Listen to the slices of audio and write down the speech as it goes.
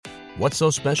What's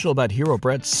so special about Hero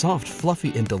Bread's soft,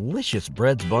 fluffy, and delicious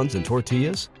breads, buns, and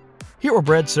tortillas? Hero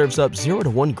Bread serves up 0 to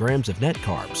 1 grams of net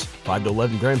carbs, 5 to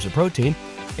 11 grams of protein,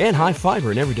 and high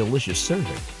fiber in every delicious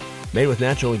serving. Made with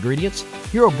natural ingredients,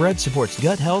 Hero Bread supports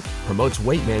gut health, promotes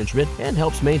weight management, and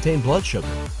helps maintain blood sugar.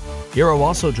 Hero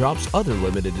also drops other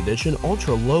limited edition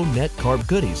ultra-low net carb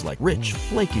goodies like rich,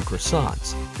 flaky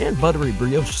croissants and buttery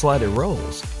brioche slider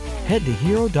rolls. Head to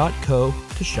hero.co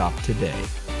to shop today.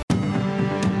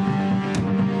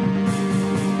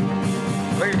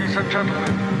 Ladies and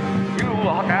gentlemen, you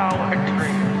are now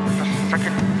entering the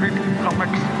Second Print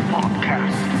Comics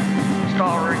Podcast,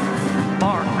 starring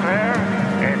Mark Claire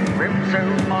and Renzo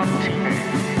Martinez.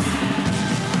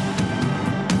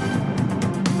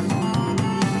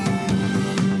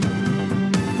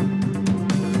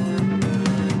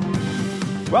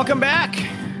 Welcome back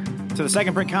to the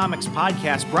Second Print Comics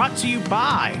Podcast, brought to you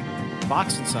by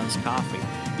Fox & Sons Coffee.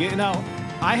 You know,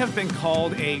 I have been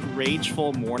called a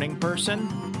rageful morning person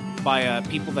by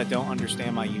people that don't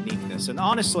understand my uniqueness. And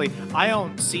honestly, I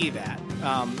don't see that,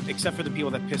 except for the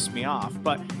people that piss me off.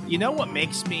 But you know what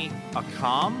makes me a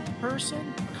calmer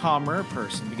person,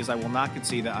 because I will not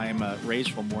concede that I am a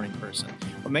rageful morning person.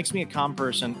 What makes me a calm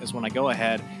person is when I go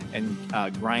ahead and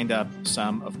grind up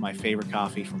some of my favorite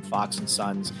coffee from Fox &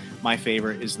 Sons. My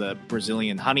favorite is the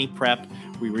Brazilian Honey Prep.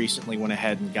 We recently went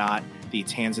ahead and got the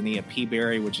Tanzania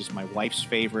Peaberry, which is my wife's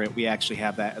favorite. We actually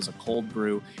have that as a cold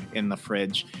brew in the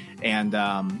fridge. And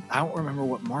I don't remember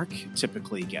what Mark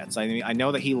typically gets. I mean, I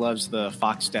know that he loves the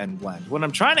Fox Den blend. What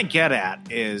I'm trying to get at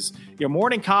is your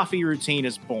morning coffee routine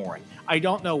is boring. I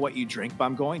don't know what you drink, but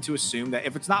I'm going to assume that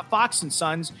if it's not Fox &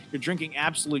 Sons, you're drinking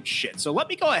absolute shit. So let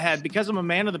me go ahead, because I'm a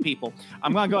man of the people,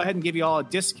 I'm going to go ahead and give you all a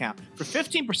discount for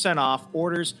 15% off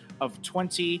orders of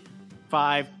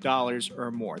 $25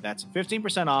 or more. That's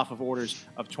 15% off of orders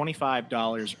of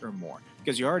 $25 or more,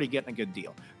 because you're already getting a good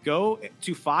deal. Go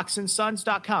to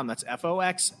foxandsons.com. That's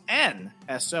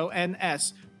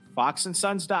FOXNSONS,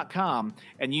 foxandsons.com,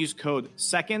 and use code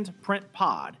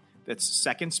SecondPrintPod. That's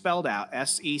second spelled out,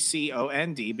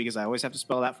 SECOND, because I always have to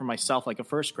spell that for myself like a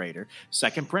first grader.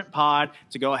 Second Print Pod,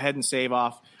 to go ahead and save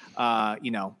off,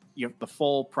 the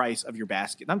full price of your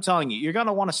basket. And I'm telling you, you're going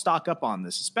to want to stock up on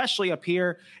this, especially up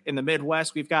here in the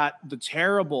Midwest. We've got the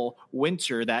terrible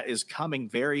winter that is coming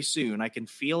very soon. I can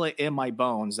feel it in my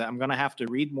bones that I'm going to have to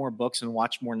read more books and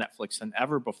watch more Netflix than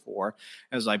ever before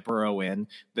as I burrow in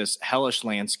this hellish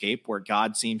landscape where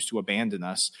God seems to abandon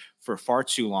us for far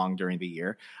too long during the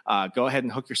year. Go ahead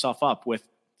and hook yourself up with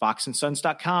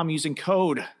foxandsons.com using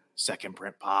code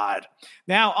SecondPrintPod.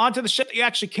 Now, on to the shit that you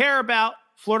actually care about.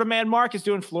 Florida Man Mark is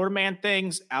doing Florida Man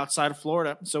things outside of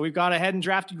Florida. So we've gone ahead and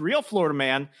drafted real Florida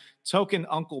Man, token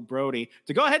Uncle Brody,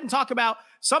 to go ahead and talk about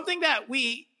something that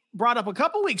we brought up a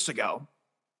couple weeks ago.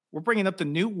 We're bringing up the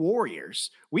New Warriors.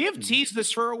 We have teased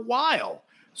this for a while.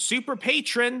 Super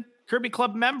patron, Kirby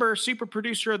Club member, super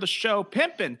producer of the show,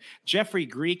 Pimpin' Jeffrey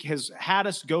Greek has had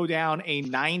us go down a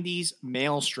 90s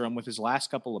maelstrom with his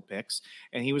last couple of picks,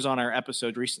 and he was on our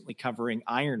episode recently covering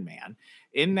Iron Man.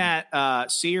 In that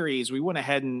series, we went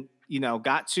ahead and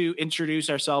got to introduce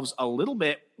ourselves a little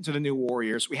bit to the New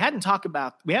Warriors. We haven't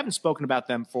spoken about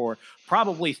them for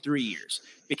probably 3 years,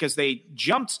 because they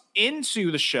jumped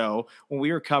into the show when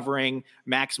we were covering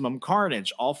Maximum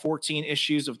Carnage, all 14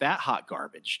 issues of that hot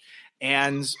garbage.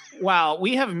 And while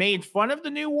we have made fun of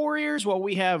the New Warriors, while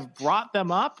we have brought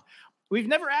them up, we've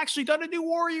never actually done a New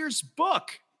Warriors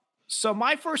book. So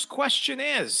my first question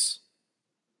is,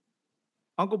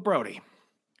 Uncle Brody,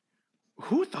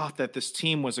 who thought that this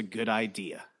team was a good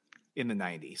idea in the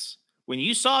 90s? When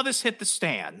you saw this hit the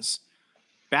stands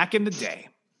back in the day,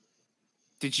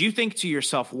 did you think to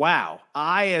yourself, wow,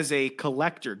 I as a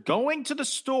collector going to the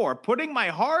store, putting my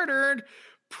hard-earned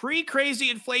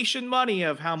pre-crazy inflation money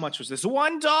of how much was this?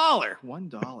 $1.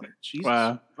 Jesus.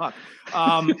 Wow. Fuck.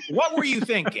 What were you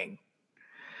thinking?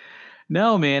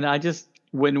 No, man. I just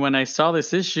when I saw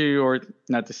this issue, or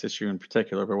not this issue in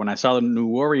particular, but when I saw the New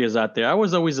Warriors out there, I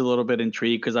was always a little bit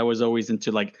intrigued, because I was always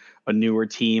into like a newer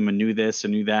team, a new this, a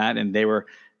new that, and they were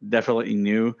definitely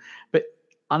new. But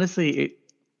honestly,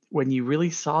 when you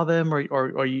really saw them,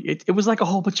 it was like a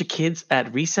whole bunch of kids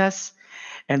at recess.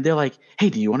 And they're like, hey,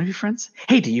 do you want to be friends?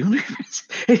 Hey, do you want to be friends?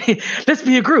 Hey, let's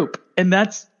be a group. And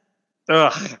that's,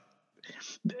 I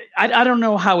don't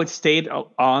know how it stayed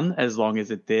on as long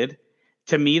as it did.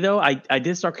 To me, though, I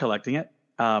did start collecting it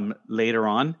later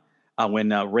on when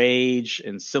Rage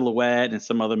and Silhouette and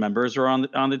some other members were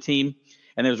on the team.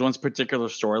 And there was one particular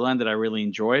storyline that I really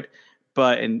enjoyed.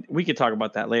 And we could talk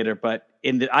about that later. But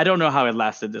I don't know how it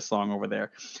lasted this long over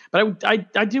there. But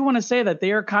I do want to say that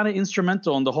they are kind of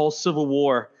instrumental in the whole Civil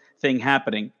War thing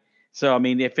happening. So, I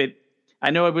mean,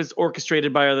 I know it was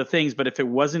orchestrated by other things, but if it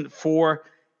wasn't for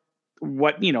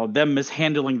what, them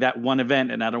mishandling that one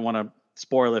event, and I don't want to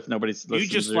spoil if nobody's listening. You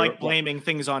just like blaming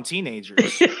things on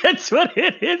teenagers. That's what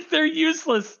it is. They're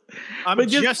useless. I'm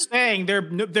just saying their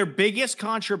biggest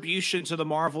contribution to the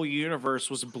Marvel universe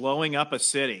was blowing up a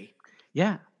city.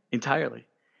 Yeah, entirely.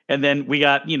 And then we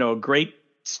got, a great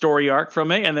story arc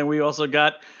from it. And then we also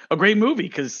got a great movie,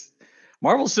 because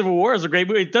Marvel Civil War is a great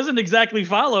movie. It doesn't exactly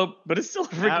follow, but it's still a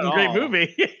freaking great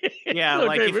movie. Yeah,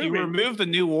 like if you remove the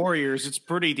New Warriors, it's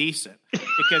pretty decent.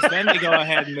 Because then they go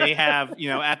ahead and they have,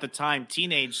 at the time,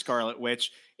 teenage Scarlet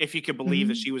Witch, if you could believe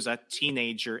that she was a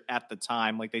teenager at the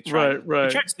time. Like they tried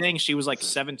saying she was like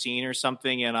 17 or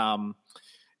something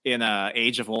in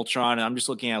Age of Ultron, and I'm just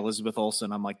looking at Elizabeth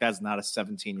Olsen. I'm like, that's not a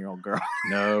 17-year-old girl.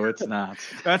 No, it's not.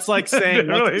 That's like saying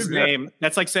what's his name?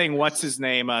 That's like saying what's his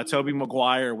name? Tobey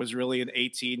Maguire was really an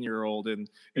 18-year-old in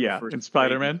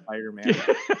Spider-Man.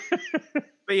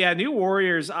 But yeah, New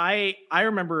Warriors. I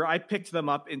remember I picked them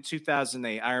up in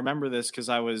 2008. I remember this because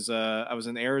I was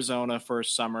in Arizona for a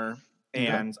summer.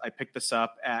 And I picked this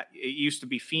up it used to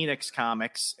be Phoenix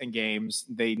Comics and Games.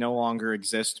 They no longer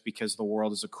exist because the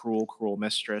world is a cruel, cruel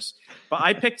mistress. But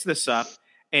I picked this up,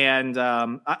 and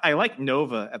I liked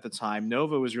Nova at the time.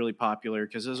 Nova was really popular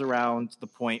because it was around the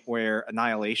point where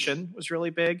Annihilation was really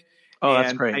big. Oh,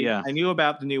 that's great. I knew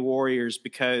about the New Warriors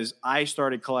because I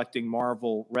started collecting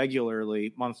Marvel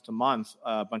regularly, month to month,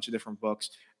 a bunch of different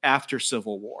books after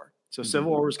Civil War. So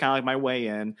Civil War was kind of like my way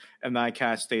in, and then I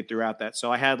kind of stayed throughout that. So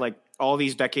I had like all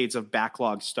these decades of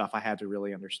backlog stuff I had to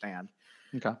really understand.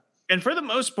 Okay. And for the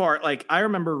most part, like I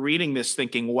remember reading this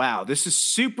thinking, wow, this is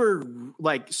super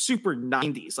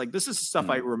 90s. Like this is stuff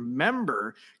I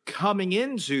remember coming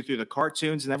into through the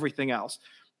cartoons and everything else.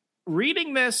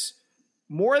 Reading this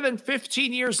more than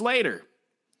 15 years later,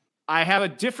 I have a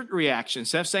different reaction.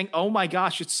 Instead of saying, oh my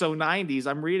gosh, it's so 90s,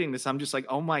 I'm reading this. I'm just like,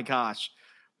 oh my gosh,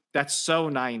 that's so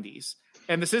 90s.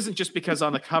 And this isn't just because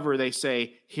on the cover they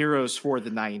say heroes for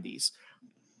the 90s.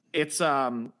 It's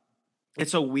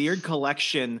a weird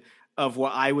collection of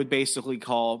what I would basically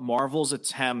call Marvel's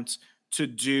attempt to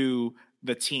do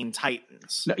the Teen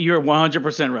Titans. No, you're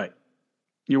 100% right.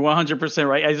 You're 100%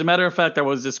 right. As a matter of fact, I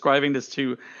was describing this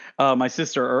to my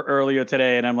sister earlier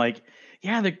today, and I'm like,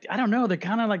 yeah, I don't know. They're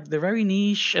kind of like, they're very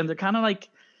niche, and they're kind of like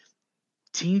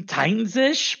Teen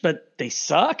Titans-ish, but they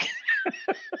suck.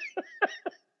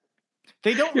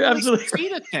 They don't really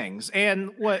succeed at things. And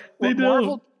what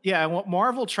Marvel, what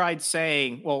Marvel tried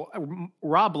saying,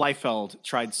 Rob Liefeld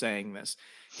tried saying this.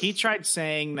 He tried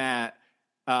saying that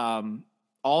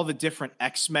all the different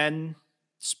X-Men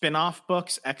spin-off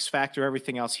books, X Factor,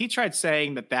 everything else, he tried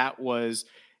saying that was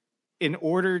in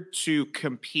order to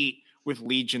compete with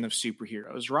Legion of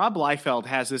Superheroes. Rob Liefeld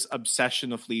has this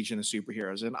obsession with Legion of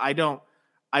Superheroes, and I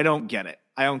don't get it.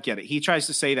 I don't get it. He tries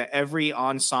to say that every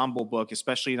ensemble book,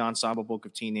 especially an ensemble book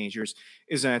of teenagers,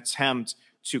 is an attempt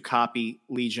to copy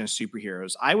Legion of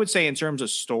Superheroes. I would say in terms of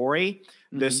story,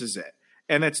 this is it.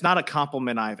 And it's not a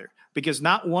compliment either, because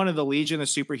not one of the Legion of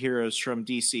Superheroes from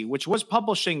DC, which was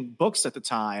publishing books at the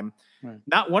time,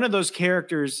 not one of those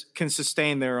characters can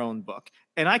sustain their own book.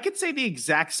 And I could say the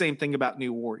exact same thing about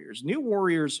New Warriors. New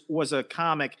Warriors was a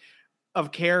comic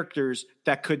of characters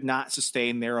that could not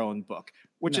sustain their own book,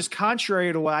 which is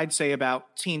contrary to what I'd say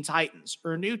about Teen Titans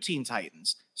or New Teen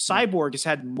Titans. Cyborg has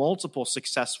had multiple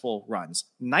successful runs.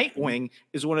 Nightwing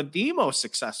is one of the most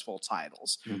successful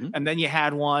titles. And then you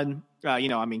had one,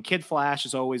 Kid Flash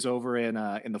is always over in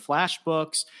the Flash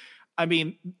books. I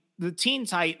mean, the Teen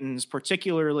Titans,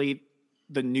 particularly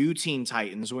the New Teen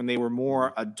Titans, when they were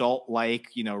more adult-like,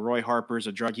 Roy Harper's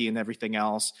a druggie and everything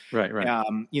else. Right.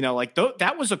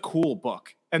 That was a cool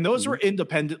book. And those were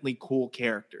independently cool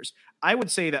characters. I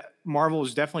would say that Marvel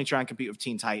was definitely trying to compete with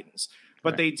Teen Titans,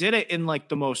 but they did it in like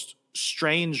the most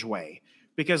strange way,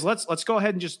 because let's go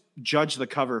ahead and just judge the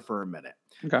cover for a minute.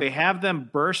 Okay. They have them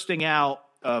bursting out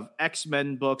of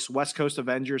X-Men books, West Coast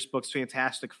Avengers books,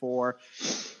 Fantastic Four.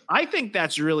 I think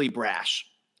that's really brash,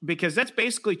 because that's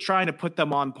basically trying to put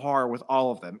them on par with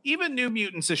all of them. Even New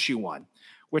Mutants issue 1,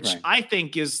 which I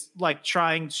think is like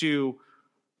trying to,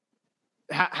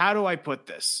 how do I put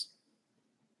this?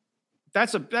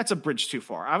 That's a bridge too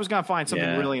far. I was going to find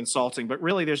something really insulting, but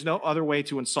really there's no other way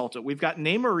to insult it. We've got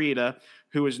Namorita,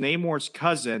 who is Namor's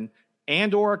cousin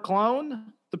and or a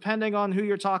clone, depending on who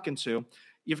you're talking to.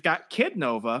 You've got Kid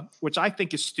Nova, which I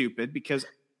think is stupid, because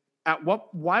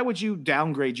why would you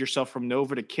downgrade yourself from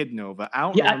Nova to Kid Nova?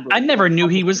 I never knew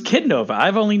he was Kid Nova.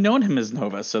 I've only known him as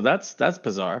Nova, so that's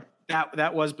bizarre.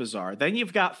 That was bizarre. Then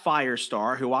you've got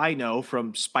Firestar, who I know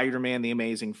from Spider-Man: The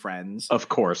Amazing Friends. Of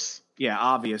course. Yeah,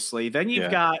 obviously. Then you've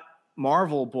got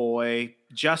Marvel Boy,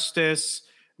 Justice,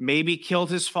 maybe killed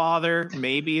his father,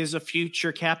 maybe is a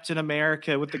future Captain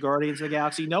America with the Guardians of the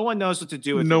Galaxy. No one knows what to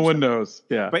do with him. No one knows.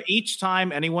 Yeah. But each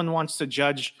time anyone wants to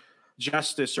judge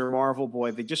Justice or Marvel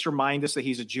Boy, they just remind us that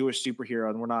he's a Jewish superhero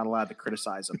and we're not allowed to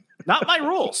criticize him. Not my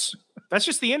rules. That's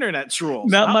just the internet's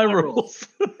rules. Not my rules.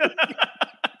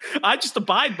 I just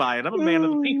abide by it. I'm a man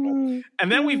of the people.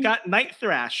 And then we've got Night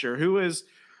Thrasher, who is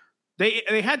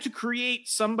they had to create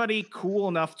somebody cool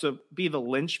enough to be the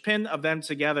linchpin of them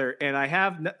together. And I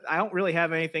don't really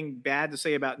have anything bad to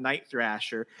say about Night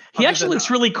Thrasher. He actually looks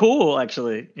really cool,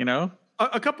 actually, you know.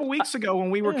 A couple weeks ago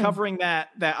when we were covering that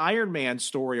Iron Man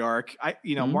story arc,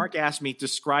 Mark asked me to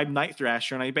describe Night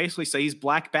Thrasher, and I basically say he's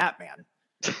Black Batman.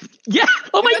 Yeah.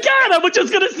 Oh my God, I was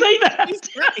just gonna say that.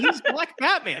 He's Black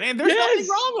Batman, and there's nothing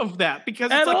wrong with that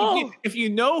because it's like if you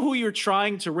know who you're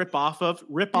trying to rip off of,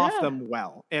 rip off them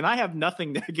well. And I have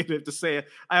nothing negative to say.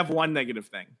 I have one negative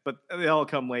thing, but they'll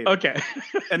come later. Okay.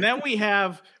 And then we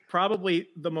have probably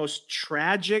the most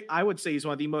tragic. I would say he's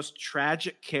one of the most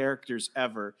tragic characters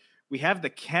ever. We have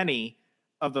the Kenny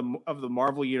of the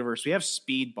Marvel universe. We have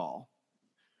Speedball.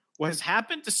 What has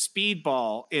happened to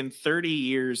Speedball in 30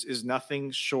 years is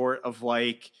nothing short of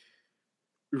like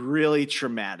really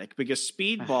traumatic because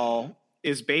Speedball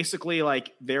is basically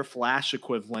like their Flash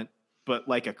equivalent, but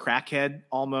like a crackhead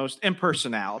almost in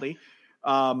personality.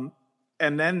 And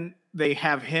then they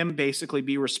have him basically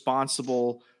be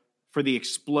responsible for the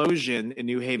explosion in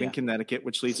New Haven, Connecticut,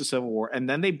 which leads to Civil War. And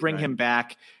then they bring him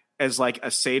back as like a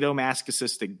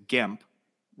sadomasochistic gimp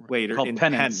later in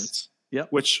Penance,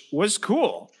 which was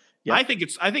cool. Yep. I think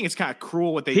it's kind of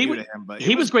cruel what they do to him, but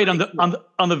he was great on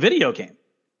the video game.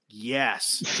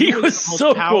 Yes, he was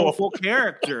so powerful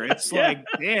character. It's like,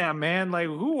 damn, man, like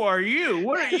who are you?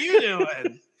 What are you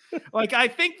doing? Like, I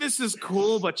think this is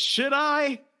cool, but should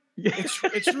I?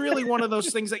 It's really one of those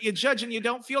things that you judge and you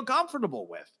don't feel comfortable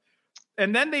with.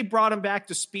 And then they brought him back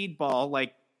to Speedball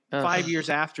like 5 years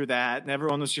after that, and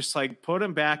everyone was just like, put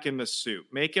him back in the suit,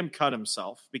 make him cut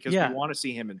himself because we want to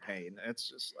see him in pain. It's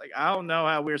just like, I don't know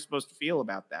how we're supposed to feel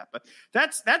about that, but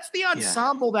that's the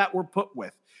ensemble that we're put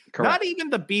with. Correct. Not even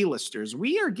the B-listers.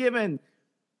 We are given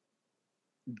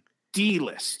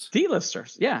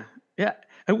D-listers. Yeah.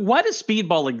 And why does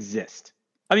Speedball exist?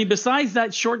 I mean, besides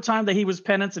that short time that he was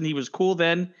Penance and he was cool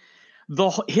then,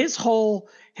 his whole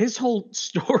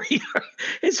story,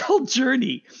 his whole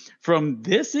journey from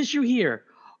this issue here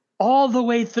all the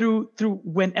way through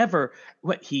whenever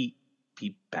he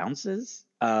bounces.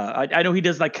 I know he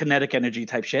does like kinetic energy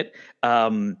type shit.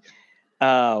 What?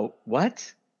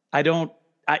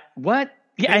 What?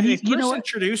 Yeah, and he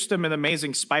introduced him in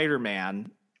Amazing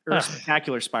Spider-Man or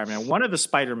Spectacular Spider-Man, one of the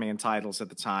Spider-Man titles at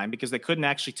the time, because they couldn't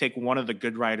actually take one of the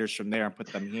good writers from there and put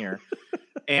them here.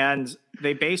 And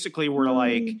they basically were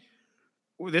like,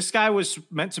 this guy was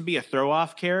meant to be a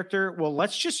throw-off character. Well,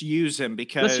 let's just use him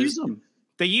because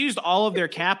they used all of their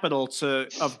capital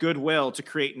of goodwill to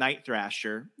create Night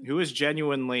Thrasher, who is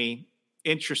genuinely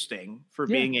interesting for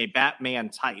being a Batman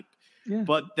type. Yeah.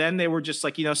 But then they were just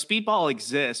like, Speedball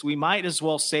exists. We might as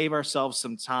well save ourselves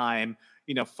some time,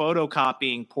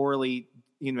 photocopying poorly,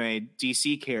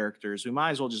 DC characters. We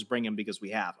might as well just bring him because we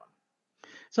have them.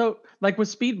 So like with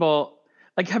Speedball,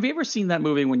 like, have you ever seen that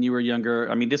movie when you were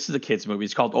younger? I mean, this is a kid's movie.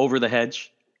 It's called Over the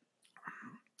Hedge.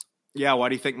 Yeah. Why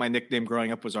do you think my nickname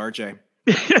growing up was RJ?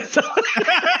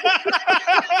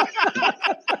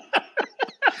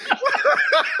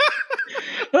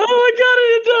 Oh my God!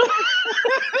 I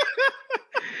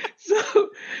didn't know.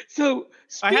 So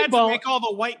Speedball, I had to make all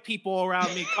the white people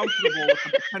around me comfortable with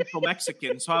the potential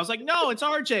Mexican. So I was like, no, it's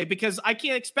RJ because I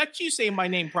can't expect you saying my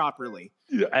name properly.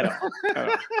 Yeah, I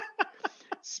know.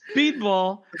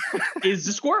 Speedball is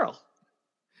the squirrel.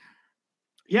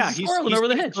 He's over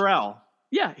the hedge. Carell.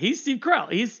 Yeah, he's Steve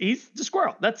Carell. He's the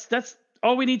squirrel. That's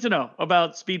all we need to know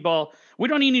about Speedball. We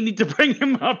don't even need to bring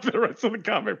him up for the rest of the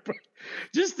comic book.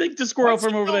 Just think the squirrel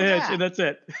from Over the Hedge, and that's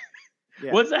it.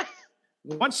 Yeah. What's that?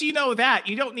 Once you know that,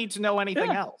 you don't need to know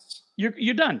anything else.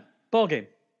 You're done. Ball game.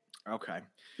 Okay.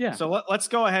 Yeah. So let's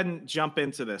go ahead and jump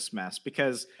into this mess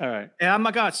because all right. And I'm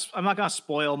not gonna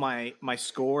spoil my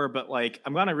score, but like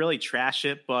I'm gonna really trash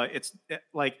it. But it's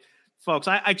like, folks,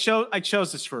 I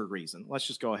chose this for a reason. Let's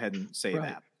just go ahead and say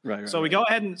that. Right. So we go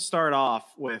ahead and start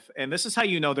off with, and this is how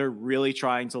they're really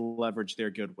trying to leverage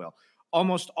their goodwill.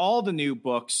 Almost all the new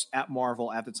books at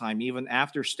Marvel at the time, even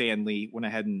after Stan Lee went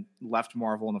ahead and left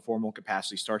Marvel in a formal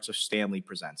capacity, starts with Stan Lee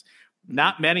Presents.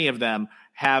 Not many of them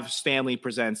have Stan Lee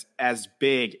Presents as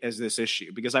big as this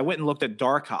issue, because I went and looked at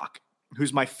Darkhawk,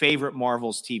 who's my favorite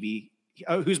Marvel's TV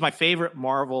who's my favorite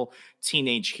Marvel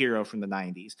teenage hero from the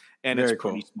 90s. And Very it's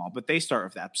pretty cool. small, but they start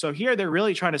with that. So here they're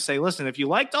really trying to say, listen, if you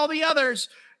liked all the others,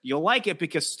 you'll like it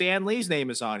because Stan Lee's name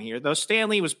is on here. Though Stan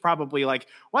Lee was probably like,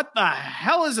 what the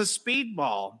hell is a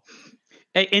speedball?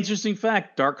 Hey, interesting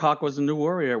fact, Darkhawk was a New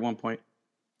Warrior at one point.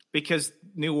 Because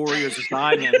New Warriors was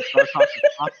dying and Darkhawk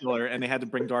was popular, and they had to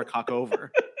bring Darkhawk over.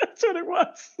 That's what it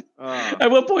was. At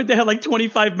one point, they had like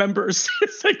 25 members.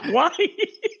 It's like, why?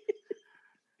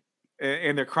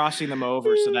 And they're crossing them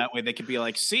over so that way they could be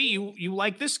like, see, you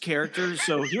like this character,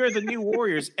 so here are the New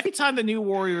Warriors. Every time the New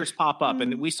Warriors pop up,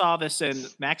 and we saw this in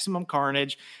Maximum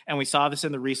Carnage, and we saw this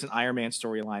in the recent Iron Man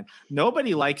storyline,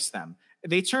 nobody likes them.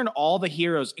 They turn all the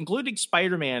heroes, including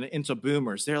Spider-Man, into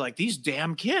boomers. They're like, these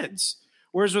damn kids.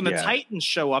 Whereas when the Titans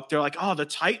show up, they're like, oh, the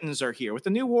Titans are here. With the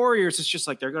New Warriors, it's just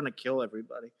like they're going to kill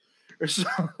everybody or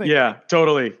something. Yeah,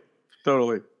 totally.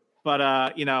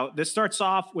 But, this starts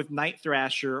off with Night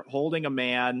Thrasher holding a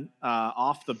man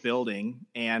off the building,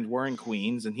 and we're in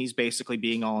Queens, and he's basically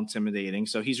being all intimidating.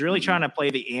 So he's really trying to play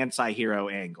the anti-hero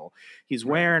angle. He's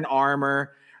wearing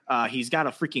armor. He's got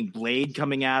a freaking blade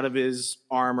coming out of his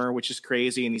armor, which is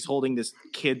crazy, and he's holding this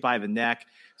kid by the neck.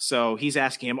 So he's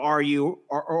asking him, are you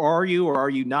or are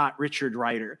you not Richard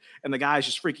Rider? And the guy's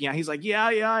just freaking out. He's like, yeah,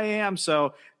 I am.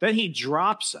 So then he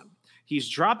drops him. He's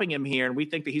dropping him here, and we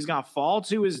think that he's going to fall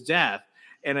to his death.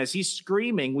 And as he's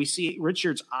screaming, we see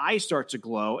Richard's eyes start to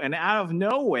glow, and out of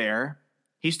nowhere,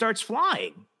 he starts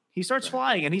flying.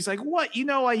 Flying, and he's like, what?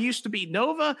 I used to be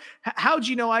Nova? How'd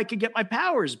you know I could get my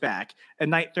powers back? And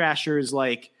Night Thrasher is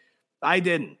like, I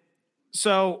didn't.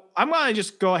 So I'm going to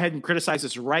just go ahead and criticize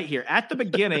this right here. At the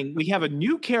beginning, we have a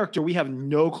new character. We have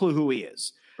no clue who he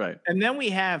is. Right. And then we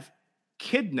have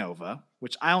Kid Nova,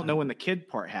 which I don't know when the kid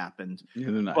part happened.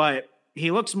 But he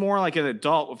looks more like an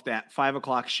adult with that 5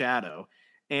 o'clock shadow.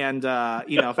 And,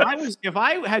 if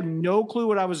I had no clue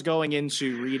what I was going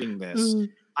into reading this,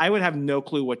 I would have no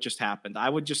clue what just happened. I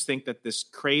would just think that this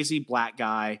crazy black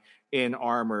guy in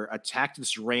armor attacked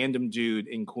this random dude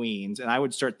in Queens, and I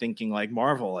would start thinking like,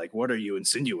 Marvel, like, what are you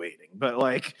insinuating? But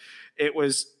like, it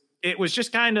was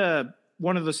just kind of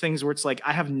one of those things where it's like,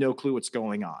 I have no clue what's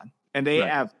going on, and they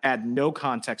have had no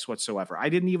context whatsoever. I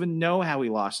didn't even know how he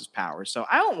lost his power, so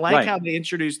I don't like how they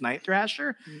introduced Night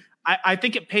Thrasher. I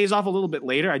think it pays off a little bit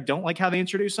later. I don't like how they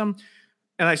introduce him.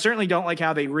 And I certainly don't like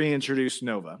how they reintroduced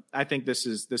Nova. I think this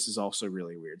is also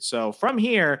really weird. So from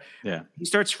here, he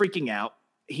starts freaking out.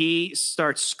 He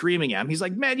starts screaming at him. He's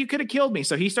like, man, you could have killed me.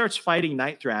 So he starts fighting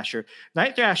Night Thrasher.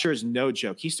 Night Thrasher is no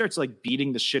joke. He starts like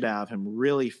beating the shit out of him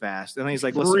really fast. And then he's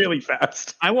like, listen, really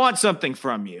fast. I want something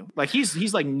from you. Like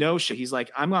he's like, no shit. He's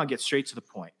like, I'm going to get straight to the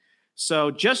point.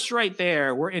 So just right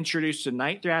there, we're introduced to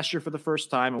Night Thrasher for the first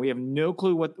time, and we have no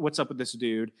clue what's up with this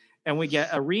dude. And we get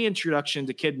a reintroduction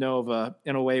to Kid Nova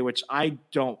in a way which I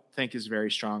don't think is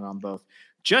very strong on both.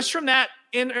 Just from that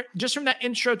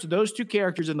intro to those two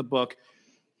characters in the book,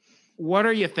 what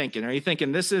are you thinking? Are you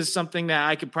thinking this is something that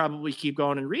I could probably keep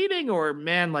going and reading, or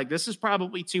man, like this is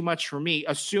probably too much for me,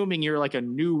 assuming you're like a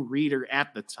new reader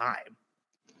at the time?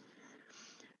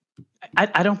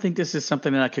 I don't think this is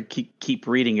something that I could keep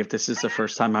reading if this is the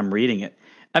first time I'm reading it.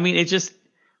 I mean, it just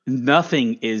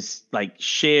nothing is like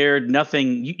shared.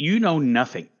 Nothing, you know,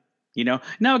 nothing.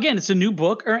 Now again, it's a new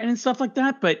book and stuff like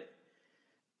that. But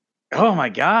oh my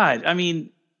god, I mean,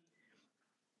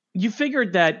 you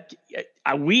figured that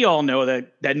we all know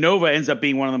that Nova ends up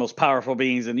being one of the most powerful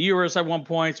beings in the universe at one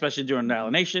point, especially during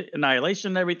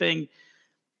Annihilation and everything.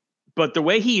 But the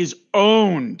way he is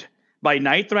owned by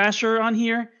Night Thrasher on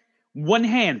here. One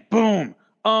hand, boom,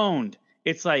 owned.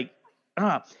 It's like,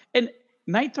 and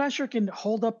Night Thrasher can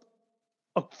hold up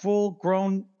a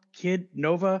full-grown kid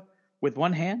Nova with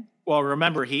one hand. Well,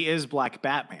 remember, he is Black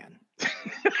Batman.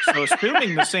 So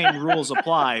assuming the same rules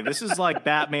apply, this is like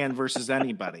Batman versus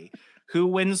anybody. Who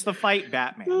wins the fight?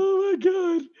 Batman. Oh, my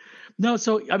God. No,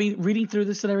 so, I mean, reading through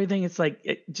this and everything, it's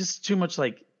like just too much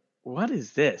like, what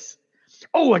is this?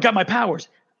 Oh, I got my powers.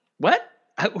 What?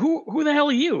 Who the hell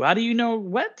are you? How do you know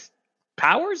what?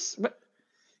 Powers? What?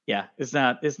 Yeah, it's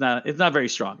not very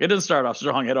strong. It doesn't start off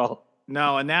strong at all.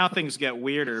 No, and now things get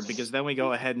weirder because then we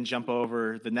go ahead and jump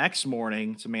over the next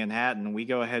morning to Manhattan. We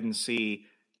go ahead and see,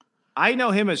 I know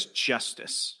him as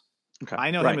Justice. Okay. I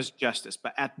know him as Justice,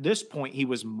 but at this point he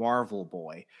was Marvel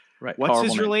Boy. Right. What's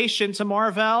his relation to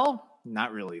Marvel?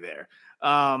 Not really there.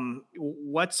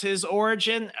 What's his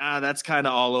origin? That's kind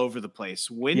of all over the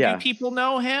place. When do people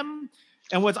know him?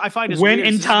 And what I find is when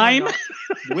in time.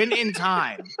 When in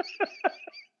time.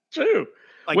 True.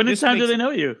 Like, when in time do they know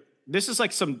you? This is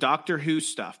like some Doctor Who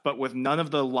stuff, but with none of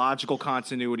the logical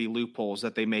continuity loopholes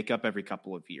that they make up every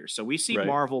couple of years. So we see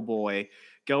Marvel Boy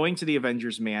going to the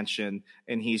Avengers Mansion,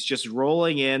 and he's just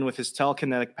rolling in with his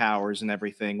telekinetic powers and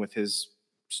everything with his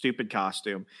stupid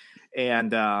costume.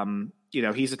 And,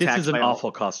 he's attacked. This is an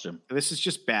awful costume. This is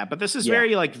just bad, but this is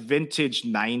very like vintage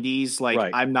 90s.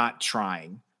 Like I'm not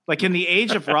trying. Like in the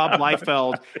age of Rob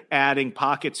Liefeld adding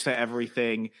pockets to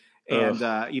everything. And,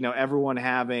 everyone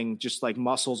having just like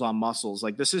muscles on muscles.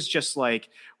 Like this is just like,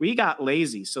 we got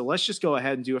lazy. So let's just go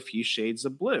ahead and do a few shades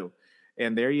of blue.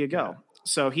 And there you go. Yeah.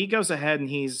 So he goes ahead and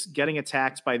he's getting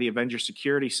attacked by the Avengers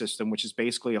security system, which is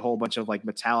basically a whole bunch of like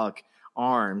metallic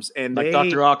arms. And like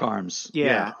Dr. Ock arms.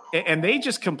 Yeah. And they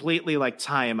just completely like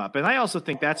tie him up. And I also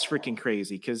think that's freaking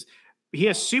crazy because he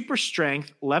has super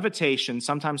strength, levitation,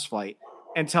 sometimes flight,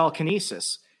 and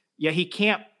telekinesis. Yet he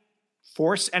can't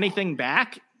force anything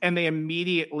back. And they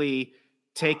immediately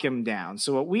take him down.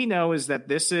 So what we know is that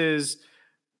this is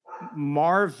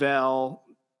Marvel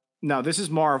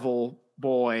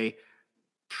Boy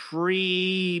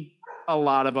pre a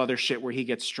lot of other shit where he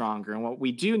gets stronger. And what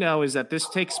we do know is that this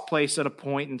takes place at a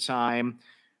point in time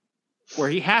where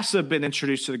he has to have been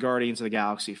introduced to the Guardians of the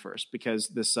Galaxy first, because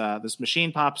this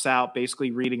machine pops out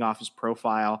basically reading off his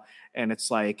profile. And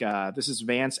it's like, this is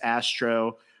Vance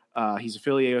Astro. He's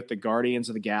affiliated with the Guardians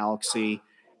of the Galaxy.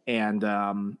 And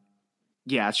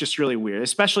it's just really weird,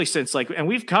 especially since and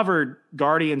we've covered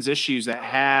Guardians issues that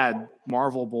had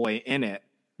Marvel Boy in it.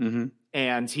 Mm-hmm.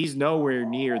 And he's nowhere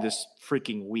near this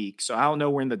freaking week. So I don't know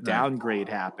when the downgrade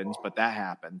happens, but that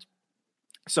happened.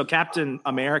 So Captain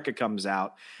America comes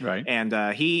out, right? And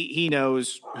he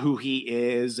knows who he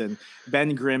is, and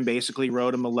Ben Grimm basically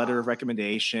wrote him a letter of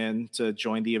recommendation to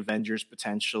join the Avengers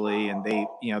potentially, and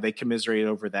they commiserate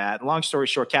over that. And long story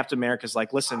short, Captain America's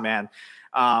like, "Listen, man,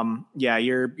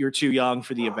 you're too young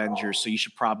for the Avengers, so you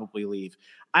should probably leave."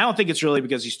 I don't think it's really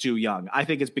because he's too young. I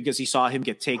think it's because he saw him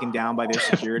get taken down by their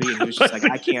security, and he was just like,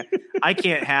 I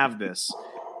can't have this.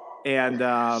 And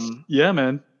yeah,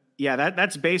 man. Yeah,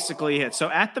 that's basically it.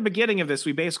 So at the beginning of this,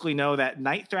 we basically know that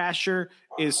Night Thrasher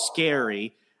is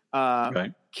scary.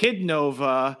 Kid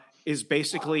Nova is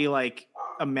basically like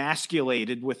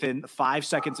emasculated within 5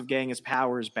 seconds of getting his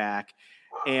powers back.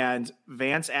 And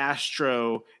Vance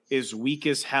Astro is weak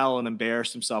as hell and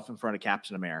embarrassed himself in front of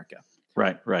Captain America.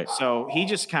 Right. So he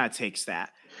just kind of takes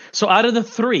that. So out of the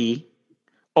three,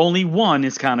 only one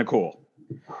is kind of cool.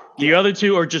 The other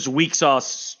two are just weak sauce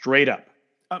straight up.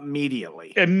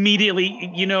 Immediately,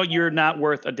 you're not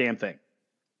worth a damn thing.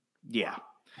 Yeah.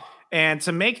 And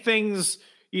to make things,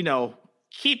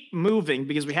 keep moving,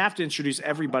 because we have to introduce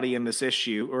everybody in this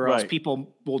issue, or else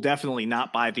people will definitely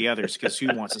not buy the others, because who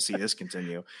wants to see this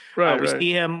continue? We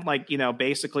see him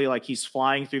basically like he's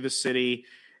flying through the city,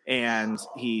 and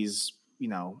he's,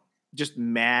 just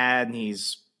mad, and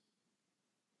he's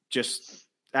just,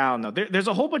 I don't know. There's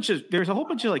a whole bunch of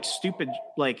like stupid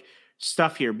like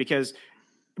stuff here, because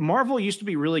Marvel used to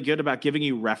be really good about giving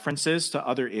you references to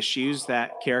other issues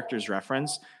that characters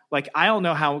reference. Like, I don't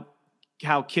know how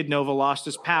Kid Nova lost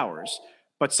his powers,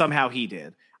 but somehow he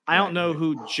did. I don't know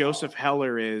who Joseph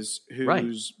Heller is,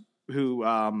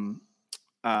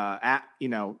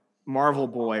 Marvel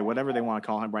Boy, whatever they want to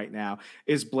call him right now,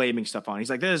 is blaming stuff on. He's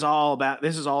like, this is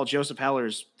all Joseph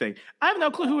Heller's thing. I have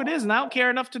no clue who it is, and I don't care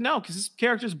enough to know, because this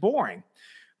character's boring.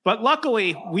 But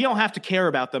luckily, we don't have to care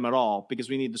about them at all, because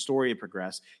we need the story to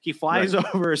progress. He flies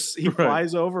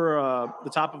over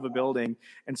the top of a building,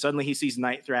 and suddenly he sees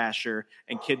Night Thrasher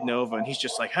and Kid Nova, and he's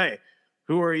just like, "Hey,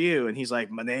 who are you?" And he's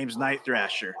like, "My name's Night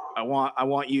Thrasher. I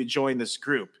want you to join this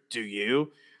group. Do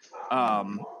you?"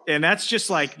 And that's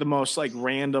just like the most like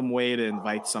random way to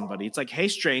invite somebody. It's like, "Hey,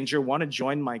 stranger, want to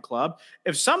join my club?"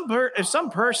 If some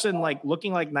person like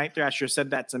looking like Night Thrasher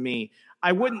said that to me,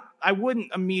 I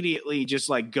wouldn't immediately just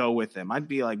like go with him. I'd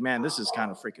be like, man, this is kind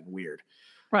of freaking weird.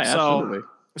 Right. Absolutely.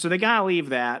 So they got to leave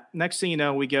that. Next thing you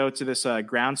know, we go to this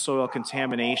ground soil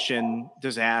contamination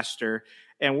disaster.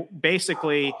 And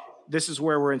basically this is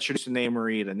where we're introduced to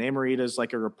Namorita. Namorita is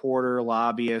like a reporter,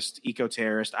 lobbyist,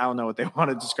 eco-terrorist. I don't know what they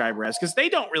want to describe her as, because they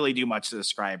don't really do much to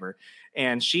describe her.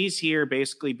 And she's here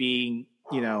basically being,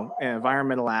 an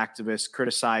environmental activist,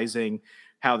 criticizing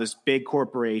how this big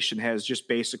corporation has just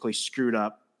basically screwed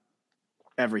up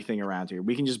everything around here.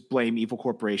 We can just blame evil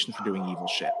corporations for doing evil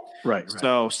shit. Right.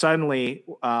 So suddenly,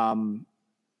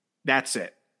 that's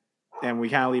it. And we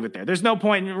kind of leave it there. There's no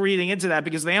point in reading into that,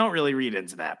 because they don't really read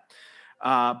into that.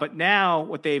 But now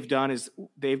what they've done is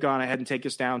they've gone ahead and take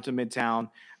us down to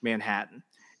Midtown Manhattan.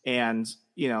 And,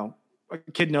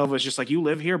 Kid Nova is just like, you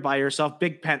live here by yourself,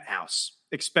 big penthouse,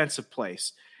 expensive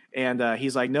place. And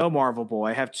he's like, no, Marvel Boy,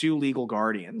 I have 2 legal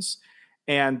guardians.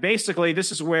 And basically,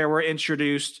 this is where we're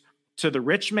introduced to the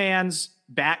rich man's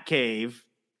Bat Cave,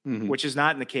 which is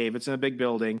not in the cave. It's in a big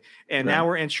building. And now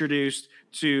we're introduced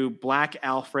to Black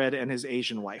Alfred and his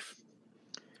Asian wife.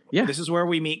 Yeah. This is where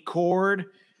we meet Cord.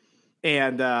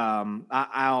 And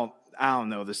I don't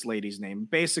know this lady's name.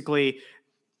 Basically,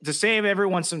 to save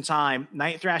everyone some time,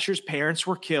 Night Thrasher's parents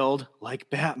were killed like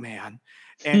Batman.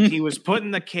 And he was put in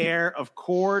the care of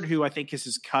Cord, who I think is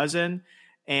his cousin,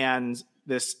 and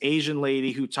this Asian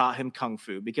lady who taught him Kung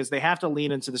Fu, because they have to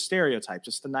lean into the stereotypes.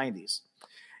 It's the 90s.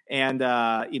 And,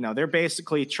 they're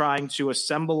basically trying to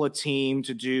assemble a team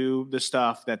to do the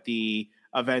stuff that the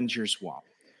Avengers want.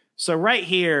 So right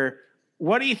here,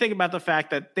 what do you think about the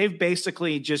fact that they've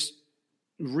basically just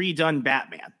redone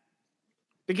Batman?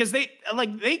 Because they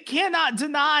cannot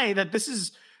deny that this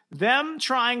is them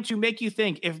trying to make you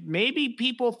think, if maybe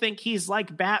people think he's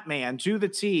like Batman to the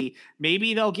T,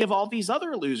 maybe they'll give all these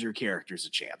other loser characters a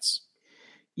chance.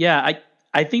 Yeah,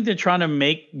 I think they're trying to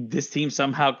make this team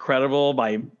somehow credible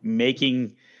by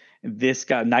making this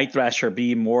guy Night Thrasher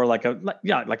be more like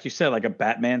like you said, like a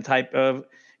Batman type of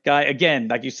guy. Again,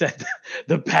 like you said,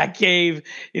 the Batcave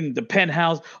in the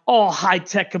penthouse, all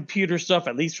high-tech computer stuff,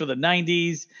 at least for the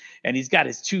 90s. And he's got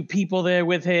his 2 people there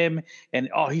with him, and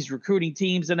he's recruiting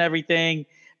teams and everything.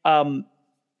 He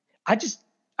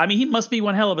must be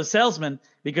one hell of a salesman,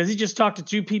 because he just talked to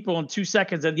 2 people in 2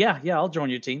 seconds and yeah, I'll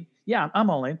join your team. Yeah, I'm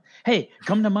all in. Hey,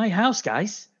 come to my house,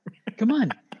 guys. Come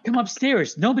on, come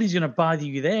upstairs. Nobody's going to bother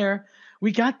you there.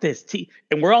 We got this.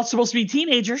 And we're all supposed to be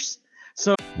teenagers.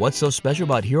 So what's so special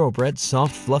about Hero Bread's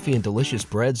soft, fluffy, and delicious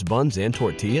breads, buns, and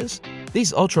tortillas?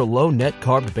 These ultra-low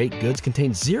net-carb baked goods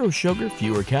contain 0 sugar,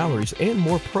 fewer calories, and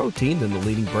more protein than the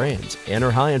leading brands, and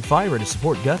are high in fiber to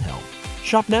support gut health.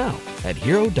 Shop now at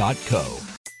Hero.co.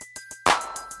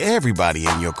 Everybody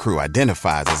in your crew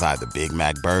identifies as either Big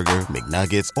Mac Burger,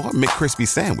 McNuggets, or McCrispy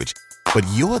Sandwich, but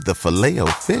you're the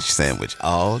Filet-O-Fish Sandwich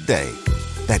all day.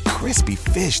 That crispy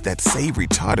fish, that savory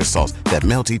tartar sauce, that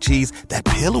melty cheese, that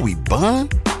pillowy bun.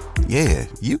 Yeah,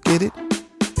 you get it.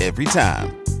 Every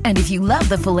time. And if you love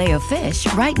the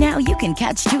Filet-O-Fish, right now you can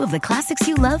catch 2 of the classics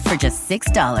you love for just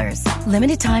 $6.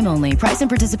 Limited time only. Price and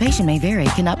participation may vary.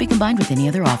 Cannot be combined with any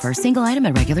other offer. Single item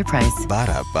at regular price.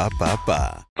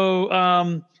 Ba-da-ba-ba-ba.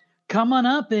 So, come on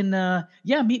up and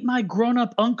meet my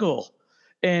grown-up uncle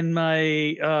and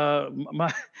my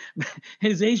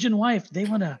his Asian wife. They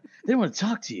wanna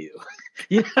talk to you.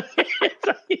 Yeah.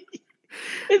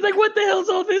 It's like, what the hell's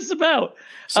all this about?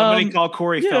 Somebody call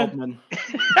Corey Feldman.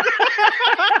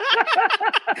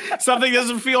 Something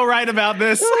doesn't feel right about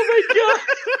this. Oh my god,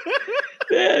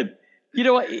 man! You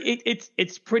know what?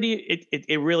 It's pretty.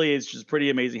 It really is just pretty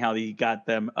amazing how he got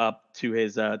them up to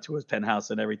his penthouse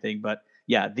and everything. But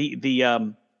yeah,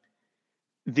 the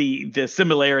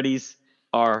similarities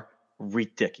are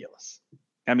ridiculous.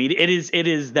 I mean, it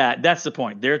is that's the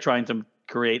point. They're trying to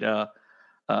create a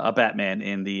Batman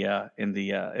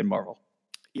in Marvel.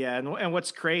 Yeah, and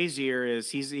what's crazier is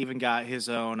he's even got his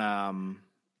own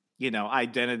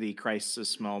identity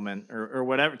crisis moment or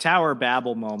whatever, Tower of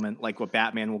Babel moment, like what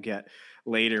Batman will get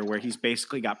later, where he's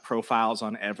basically got profiles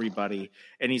on everybody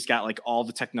and he's got like all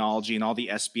the technology and all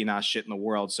the espionage shit in the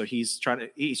world. So he's trying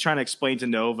to explain to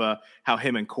Nova how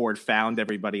him and Cord found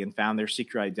everybody and found their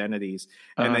secret identities.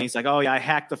 And then he's like, oh yeah, I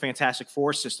hacked the Fantastic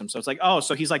Four system. So it's like, oh,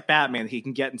 so he's like Batman. He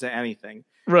can get into anything.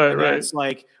 Right. It's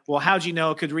like, well, how'd you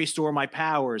know it could restore my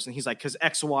powers? And he's like, cause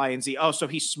X, Y, and Z. Oh, so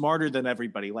he's smarter than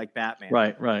everybody, like Batman.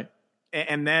 Right.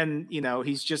 And then,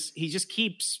 he just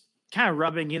keeps kind of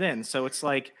rubbing it in. So it's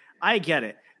like, I get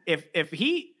it. If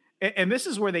he, and this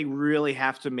is where they really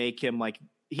have to make him like,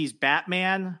 he's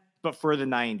Batman, but for the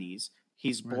 90s.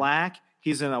 He's black.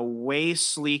 He's in a way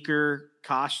sleeker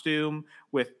costume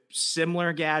with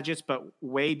similar gadgets, but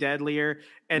way deadlier.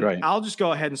 And I'll just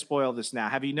go ahead and spoil this now.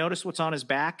 Have you noticed what's on his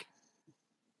back?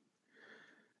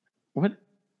 What?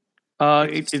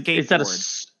 Is that a...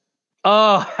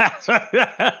 Oh, that's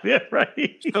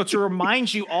right. So to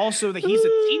remind you also that he's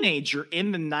a teenager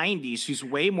in the 90s who's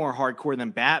way more hardcore than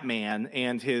Batman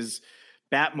and his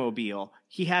Batmobile.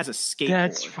 He has a skateboard.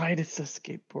 That's right. It's a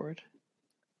skateboard.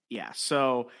 Yeah.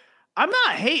 So I'm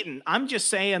not hating. I'm just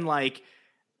saying, like,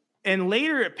 and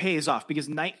later it pays off because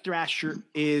Night Thrasher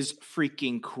is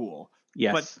freaking cool.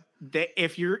 Yes. But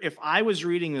if I was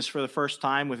reading this for the first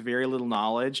time with very little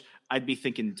knowledge, I'd be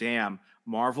thinking, damn,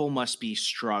 Marvel must be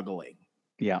struggling.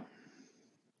 Yeah.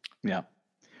 No,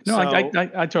 so,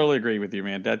 I totally agree with you,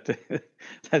 man.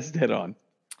 That's dead on.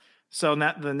 So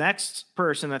the next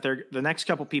person the next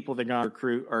couple people they're going to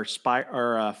recruit are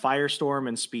Firestorm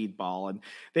and Speedball, and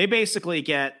they basically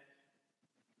get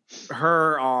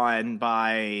her on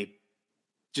by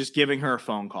just giving her a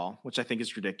phone call, which I think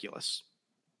is ridiculous.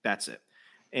 That's it.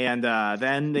 And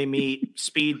then they meet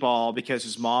Speedball because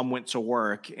his mom went to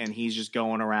work and he's just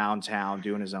going around town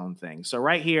doing his own thing. So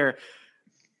right here,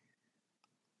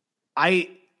 I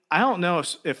don't know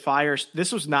if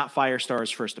this was not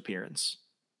Firestar's first appearance.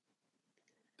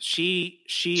 She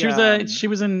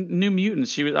was in New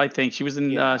Mutants. She was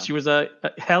a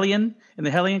Hellion in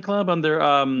the Hellion Club under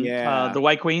the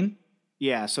White Queen.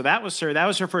 Yeah, so that was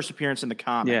her first appearance in the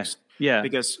comics. Yeah.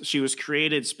 Because she was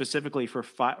created specifically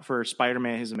for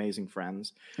Spider-Man, His Amazing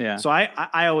Friends. Yeah. So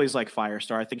I always like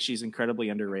Firestar. I think she's incredibly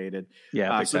underrated.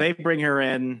 Yeah. So they bring her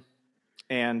in,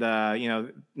 and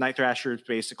Night Thrasher is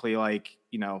basically like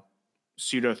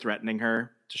pseudo threatening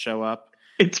her to show up.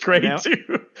 It's great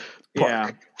too.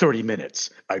 Yeah. 30 minutes.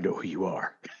 I know who you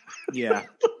are. Yeah.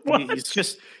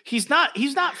 he's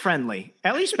not friendly.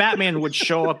 At least Batman would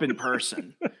show up in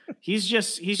person. He's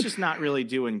just not really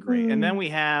doing great. And then we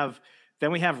have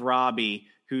Robbie,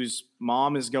 whose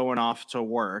mom is going off to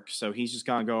work, so he's just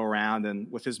gonna go around and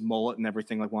with his mullet and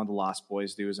everything, like one of the Lost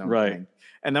Boys, do his own thing.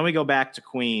 And then we go back to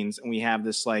Queens, and we have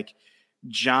this like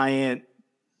giant,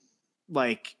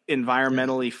 like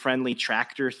environmentally friendly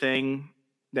tractor thing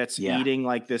that's eating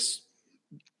like this.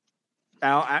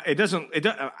 I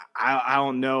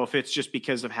don't know if it's just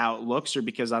because of how it looks or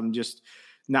because I'm just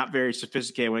not very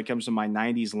sophisticated when it comes to my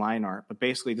 90s line art, but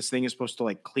basically this thing is supposed to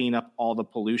like clean up all the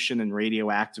pollution and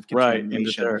radioactive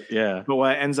contamination. Right. Yeah. But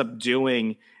what it ends up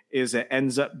doing is it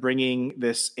ends up bringing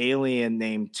this alien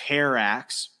named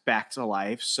Terrax back to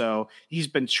life. So he's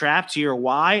been trapped here.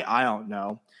 Why? I don't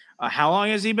know. How long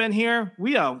has he been here?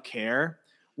 We don't care.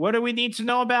 What do we need to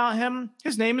know about him?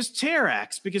 His name is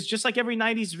Terrax, because just like every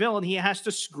 90s villain, he has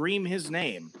to scream his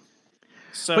name.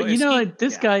 So, but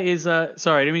this guy is sorry,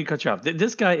 I didn't mean to cut you off.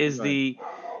 This guy is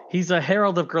he's a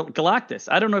herald of Galactus.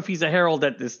 I don't know if he's a herald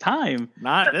at this time.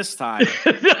 Not this time.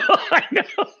 No, I know.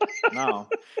 No.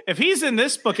 If he's in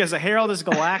this book as a herald as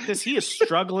Galactus, he is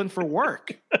struggling for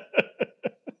work.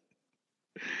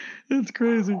 That's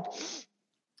crazy.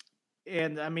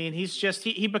 And I mean,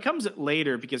 he becomes it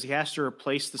later because he has to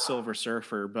replace the Silver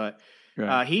Surfer, but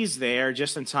he's there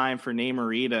just in time for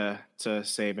Namorita to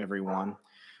save everyone.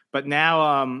 But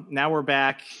now we're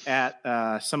back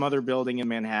at some other building in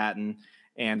Manhattan,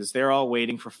 and as they're all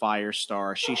waiting for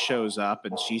Firestar, she shows up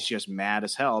and she's just mad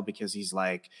as hell because she's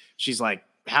like,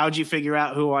 how'd you figure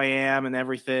out who I am and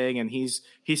everything? And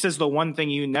he says the one thing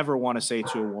you never want to say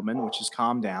to a woman, which is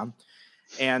calm down.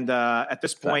 And at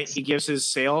this point, he gives his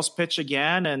sales pitch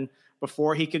again, and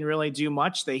before he can really do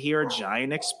much, they hear a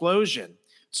giant explosion.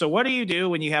 So what do you do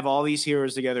when you have all these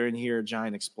heroes together and hear a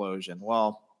giant explosion?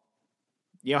 Well,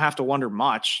 you don't have to wonder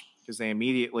much because they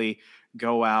immediately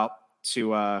go out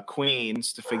to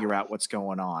Queens to figure out what's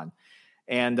going on.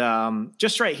 And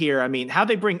just right here, I mean, how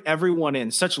they bring everyone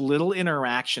in, such little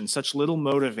interaction, such little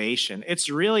motivation. It's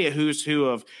really a who's who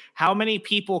of how many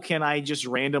people can I just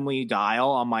randomly dial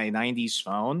on my 90s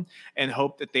phone and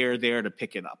hope that they're there to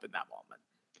pick it up in that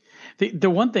moment.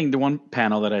 The one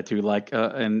panel that I do like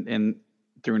and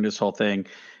during this whole thing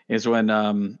is when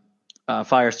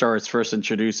Firestar is first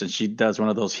introduced and she does one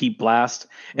of those heat blasts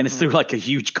and it's through like a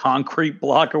huge concrete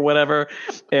block or whatever.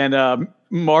 And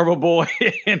Marvel Boy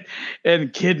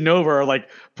and Kid Nova are like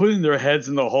putting their heads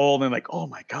in the hole and they're like, oh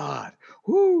my God.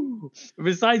 Woo.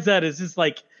 Besides that, it's just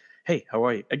like, hey, how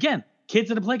are you? Again,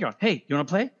 kids in the playground. Hey, you want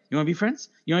to play? You want to be friends?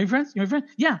 You want to be friends? You want to be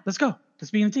friends? Yeah, let's go.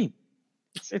 Let's be in a team.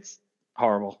 It's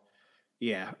horrible.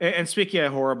 Yeah. And speaking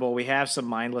of horrible, we have some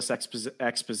mindless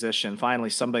exposition.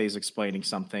 Finally, somebody's explaining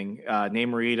something.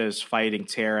 Namorita is fighting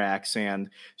Terrax, and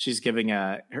she's giving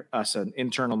us an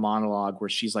internal monologue where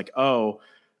she's like, oh,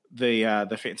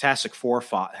 the Fantastic Four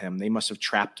fought him. They must have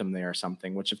trapped him there or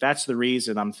something, which if that's the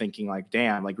reason, I'm thinking like,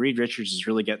 damn, like Reed Richards is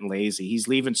really getting lazy. He's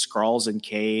leaving Skrulls in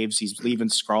caves. He's leaving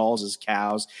Skrulls as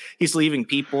cows. He's leaving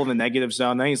people in the negative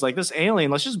zone. Then he's like, this alien,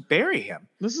 let's just bury him.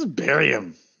 Let's just bury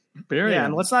him.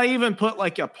 And let's not even put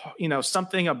like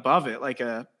something above it,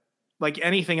 like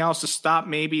anything else to stop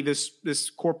maybe this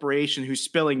corporation who's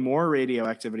spilling more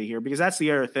radioactivity here, because that's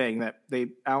the other thing that I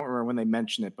don't remember when they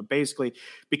mentioned it, but basically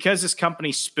because this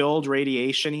company spilled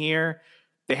radiation here,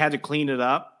 they had to clean it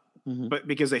up, but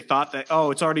because they thought that,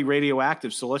 oh, it's already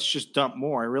radioactive, so let's just dump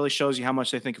more. It really shows you how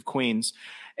much they think of Queens.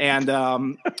 And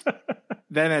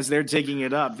then as they're digging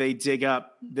it up, they dig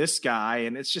up this guy,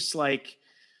 and it's just like,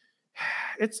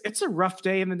 it's a rough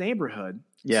day in the neighborhood.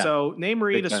 Yeah. So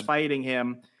Namorita's fighting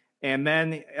him, and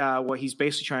then what he's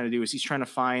basically trying to do is he's trying to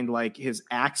find like his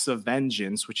axe of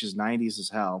vengeance, which is 90s as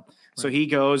hell. Right. So he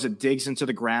goes and digs into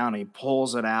the ground, and he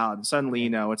pulls it out, and suddenly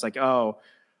it's like, oh,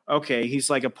 okay, he's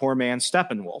like a poor man's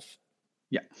Steppenwolf.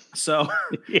 Yeah. So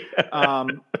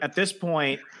at this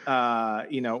point,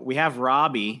 we have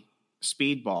Robbie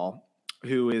Speedball,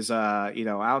 who is, I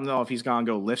don't know if he's going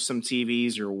to go lift some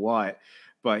TVs or what,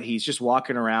 but he's just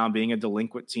walking around being a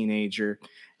delinquent teenager.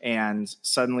 And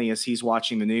suddenly, as he's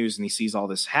watching the news and he sees all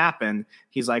this happen,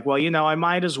 he's like, well, I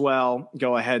might as well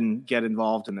go ahead and get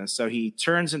involved in this. So he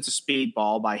turns into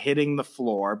Speedball by hitting the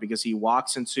floor because he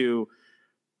walks into,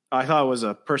 I thought it was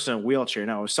a person in a wheelchair.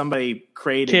 No, it was somebody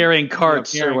carrying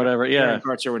carts or whatever. Carrying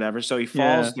carts or whatever. So he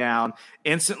falls down.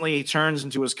 Instantly, he turns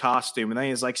into his costume. And then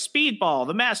he's like, Speedball,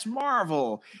 the Masked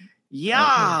Marvel.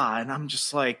 Yeah. And I'm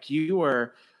just like, you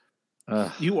are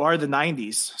the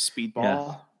 90s,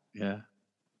 Speedball. Yeah.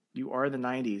 You are the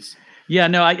 90s. Yeah,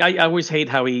 no, I always hate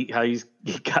how he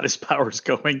got his powers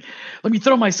going. Let me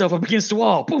throw myself up against the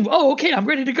wall. Boom. Oh, okay, I'm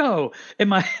ready to go. And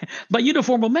my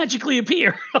uniform will magically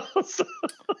appear.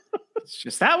 It's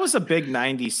just that was a big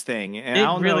 90s thing. And I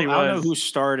don't know who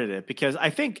started it, because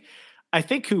I think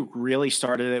who really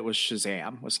started it was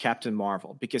Shazam, was Captain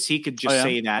Marvel, because he could just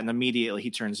say that and immediately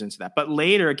he turns into that. But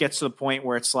later it gets to the point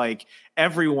where it's like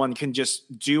everyone can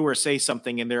just do or say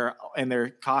something and their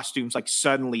costumes like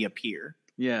suddenly appear.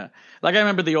 Yeah. Like I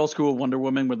remember the old school Wonder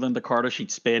Woman with Linda Carter, she'd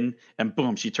spin and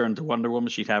boom, she turned to Wonder Woman,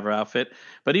 she'd have her outfit.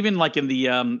 But even like in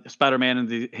the Spider-Man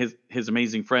and his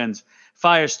Amazing Friends,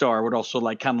 Firestar would also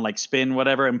like kind of like spin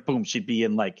whatever and boom, she'd be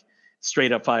in like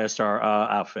straight up Firestar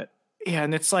outfit. Yeah,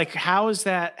 and it's like, how is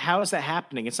that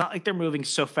happening? It's not like they're moving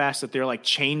so fast that they're like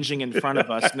changing in front of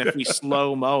us, and if we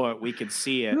slow-mo it, we could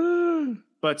see it.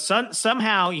 But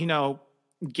somehow,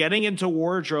 getting into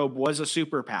wardrobe was a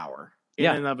superpower in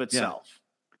and of itself. Yeah.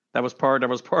 That was part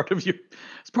of you.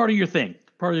 It's part of your thing,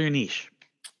 part of your niche.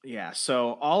 Yeah,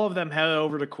 so all of them head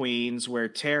over to Queens, where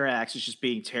Terrax is just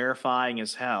being terrifying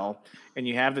as hell, and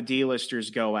you have the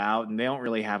D-listers go out, and they don't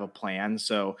really have a plan.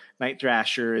 So Night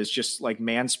Thrasher is just like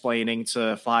mansplaining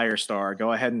to Firestar,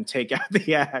 go ahead and take out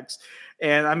the axe.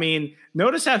 And I mean,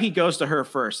 notice how he goes to her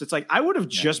first. It's like, I would have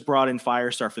just brought in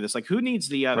Firestar for this. Like, who needs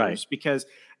the others? Right. Because,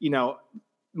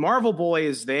 Marvel Boy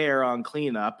is there on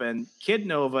cleanup, and Kid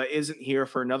Nova isn't here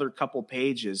for another couple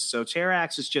pages. So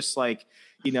Terrax is just like,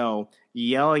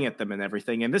 yelling at them and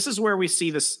everything. And this is where we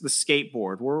see the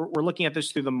skateboard. We're looking at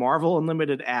this through the Marvel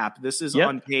Unlimited app. This is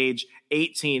on page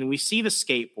 18. We see the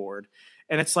skateboard,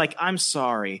 and it's like, I'm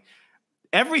sorry.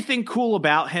 Everything cool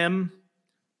about him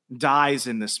dies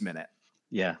in this minute.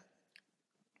 Yeah.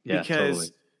 Yeah, because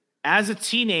totally. As a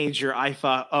teenager, I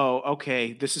thought, oh,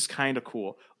 okay, this is kind of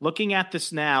cool. Looking at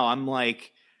this now, I'm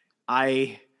like,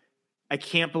 I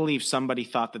can't believe somebody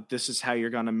thought that this is how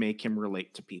you're going to make him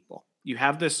relate to people. You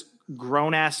have this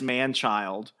grown-ass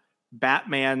man-child,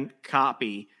 Batman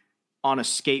copy on a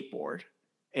skateboard.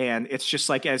 And it's just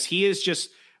like, as he is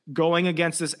just going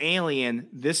against this alien,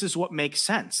 this is what makes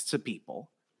sense to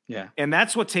people. Yeah. And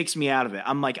that's what takes me out of it.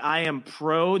 I'm like, I am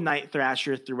pro Night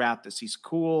Thrasher throughout this. He's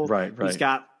cool. Right. He's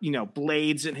got,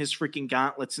 blades in his freaking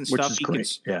gauntlets and which stuff.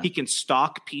 Is great. He can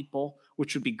stalk people,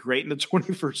 which would be great in the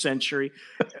 21st century.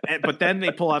 But then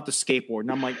they pull out the skateboard,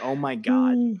 and I'm like, oh my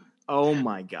God. Oh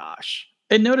my gosh.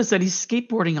 And notice that he's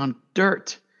skateboarding on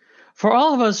dirt. For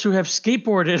all of us who have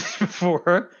skateboarded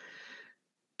before,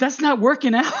 that's not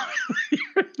working out.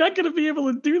 You're not going to be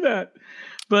able to do that.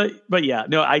 But yeah,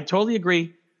 no, I totally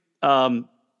agree.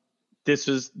 This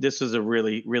is a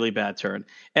really, really bad turn.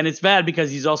 And it's bad because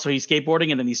he's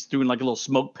skateboarding and then he's doing like a little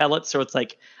smoke pellet. So it's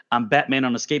like, I'm Batman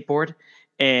on a skateboard,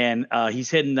 and he's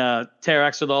hitting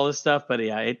Terrax with all this stuff. But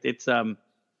yeah, it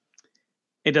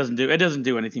doesn't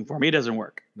do anything for me. It doesn't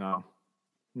work. No.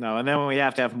 And then we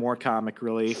have to have more comic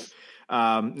relief.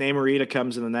 Namorita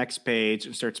comes in the next page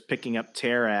and starts picking up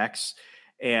Terrax.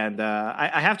 And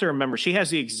I have to remember, she has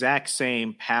the exact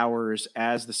same powers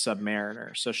as the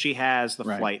Submariner. So she has the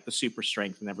flight, the super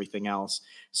strength, and everything else.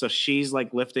 So she's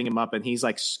like lifting him up, and he's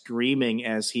like screaming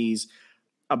as he's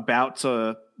about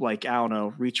to, like, I don't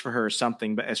know, reach for her or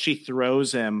something. But as she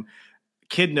throws him,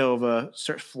 Kid Nova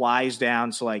flies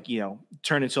down to, like,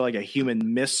 turn into like a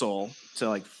human missile to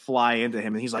like fly into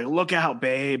him. And he's like, look out,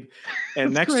 babe.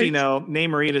 And next thing you know,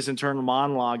 Namorita's internal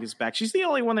monologue is back. She's the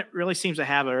only one that really seems to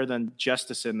have it other than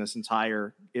Justice in this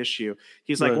entire issue.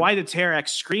 He's like, why did Terrax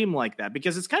scream like that?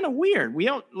 Because it's kind of weird. We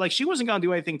don't, like, she wasn't going to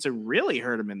do anything to really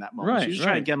hurt him in that moment. She was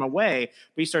trying to get him away,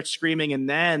 but he starts screaming, and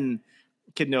then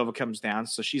Kid Nova comes down.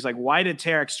 So she's like, why did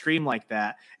Terrax scream like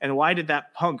that? And why did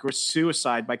that punk risk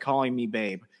suicide by calling me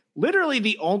babe? Literally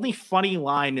the only funny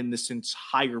line in this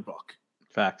entire book.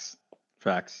 Facts.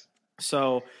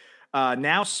 So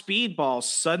Now Speedball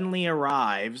suddenly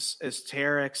arrives as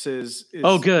Terex is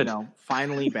good.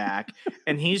 Finally back,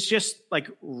 and he's just like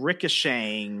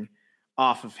ricocheting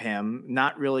off of him,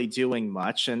 not really doing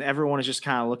much, and everyone is just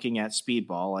kind of looking at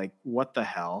Speedball like, what the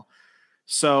hell?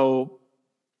 So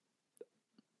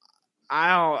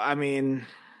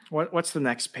what's the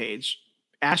next page?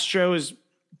 Astro is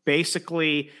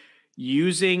basically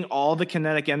using all the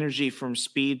kinetic energy from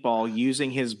Speedball,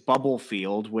 using his bubble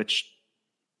field, which,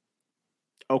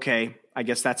 okay, I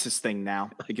guess that's his thing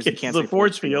now because he can't say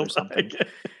force field or something.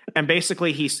 And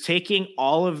basically, he's taking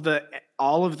all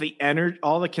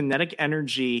the kinetic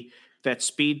energy that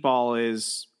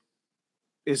Speedball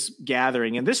is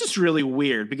gathering. And this is really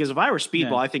weird because if I were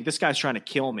Speedball, I think this guy's trying to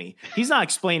kill me. He's not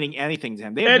explaining anything to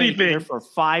him. They have been here for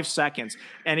 5 seconds,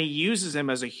 and he uses him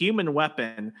as a human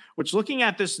weapon, which, looking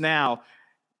at this now,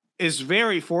 is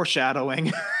very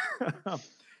foreshadowing.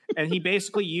 And he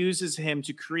basically uses him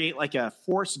to create like a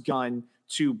force gun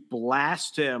to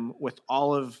blast him with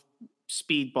all of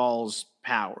Speedball's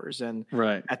powers. And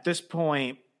at this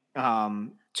point,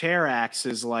 Terax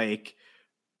is like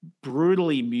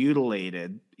brutally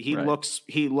mutilated. He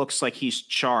looks like he's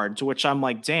charred, to which I'm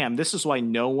like, damn, this is why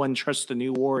no one trusts the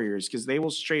New Warriors, because they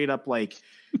will straight up like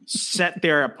set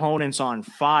their opponents on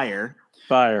fire.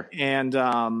 And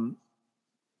now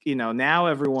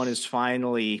everyone is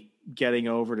finally getting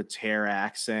over to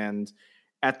Terax, and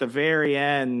at the very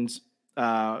end,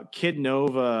 Kid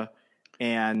Nova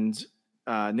and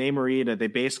Namorita, they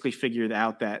basically figured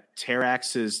out that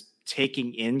Terax is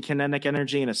taking in kinetic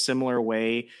energy in a similar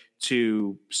way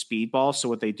to Speedball. So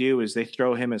what they do is they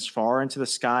throw him as far into the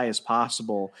sky as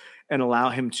possible and allow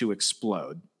him to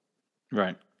explode.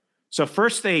 Right. So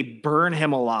first they burn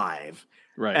him alive.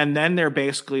 Right. And then they're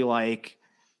basically like,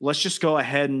 let's just go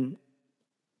ahead and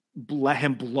let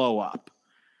him blow up.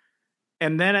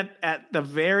 And then at the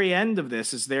very end of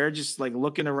this is they're just like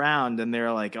looking around and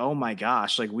they're like, oh my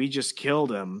gosh, like we just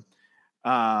killed him.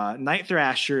 Night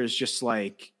Thrasher is just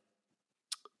like,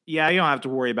 yeah, you don't have to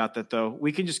worry about that though.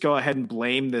 We can just go ahead and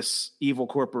blame this evil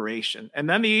corporation. And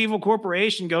then the evil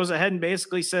corporation goes ahead and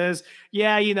basically says,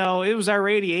 yeah, it was our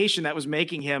radiation that was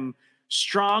making him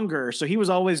stronger. So he was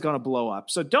always going to blow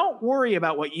up. So don't worry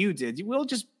about what you did. We'll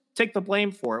just take the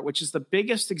blame for it, which is the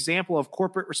biggest example of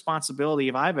corporate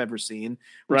responsibility I've ever seen,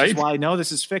 which is why I know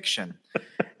this is fiction.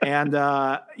 And,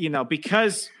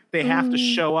 because they have to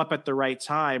show up at the right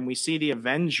time, we see the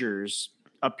Avengers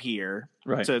appear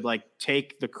to like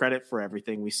take the credit for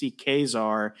everything. We see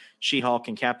Kazar, She-Hulk,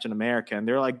 and Captain America, and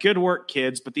they're like, good work,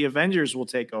 kids, but the Avengers will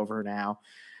take over now.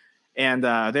 And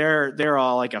they're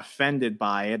all like offended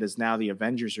by it, as now the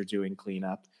Avengers are doing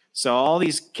cleanup. So all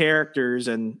these characters,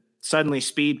 and suddenly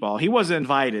Speedball, he wasn't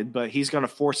invited, but he's going to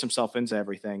force himself into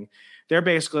everything. They're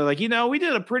basically like, we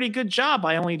did a pretty good job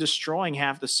by only destroying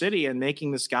half the city and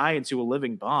making this guy into a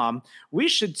living bomb. We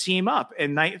should team up.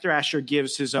 And Night Thrasher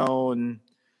gives his own,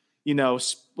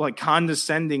 like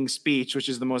condescending speech, which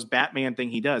is the most Batman thing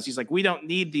he does. He's like, we don't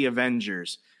need the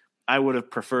Avengers. I would have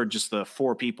preferred just the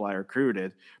 4 people I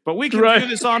recruited, but we can do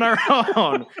this on our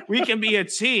own. We can be a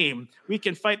team. We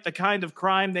can fight the kind of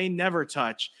crime they never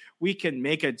touch. We can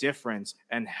make a difference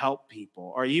and help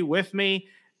people. Are you with me?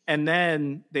 And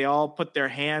then they all put their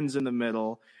hands in the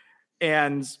middle,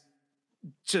 and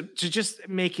to just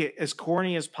make it as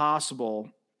corny as possible,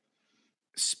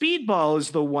 Speedball is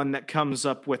the one that comes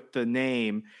up with the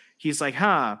name. He's like,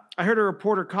 I heard a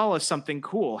reporter call us something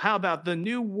cool. How about the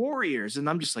New Warriors? And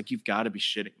I'm just like, you've got to be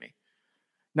shitting me.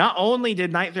 Not only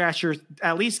did Night Thrasher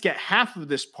at least get half of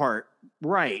this part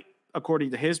right,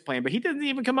 according to his plan, but he didn't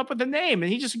even come up with a name,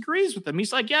 and he just agrees with them.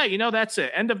 He's like, yeah, that's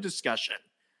it. End of discussion.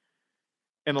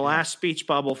 And the last speech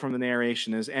bubble from the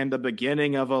narration is, and the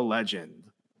beginning of a legend.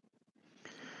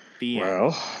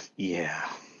 Well, yeah.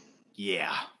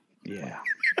 Yeah. Yeah.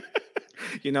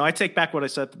 I take back what I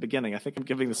said at the beginning. I think I'm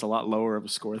giving this a lot lower of a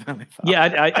score than I thought.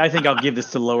 Yeah, I think I'll give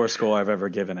this the lowest score I've ever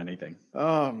given anything.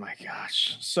 Oh, my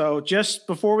gosh. So just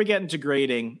before we get into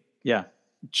grading,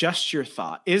 just your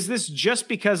thought. Is this just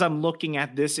because I'm looking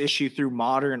at this issue through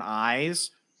modern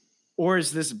eyes, or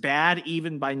is this bad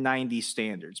even by 90s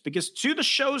standards? Because to the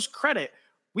show's credit,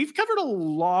 we've covered a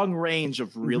long range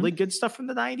of really good stuff from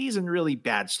the 90s and really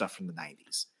bad stuff from the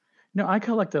 90s. No, I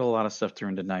collected a lot of stuff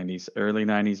during the 90s, early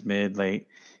 90s, mid, late,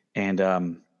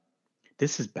 and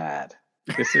this is bad.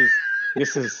 This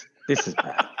is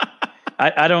bad.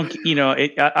 I don't,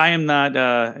 I am not.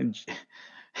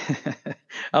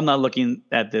 I'm not looking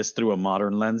at this through a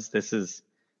modern lens. This is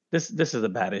a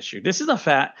bad issue. This is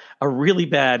a really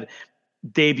bad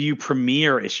debut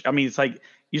premiere issue. I mean, it's like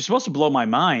you're supposed to blow my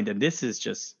mind, and this is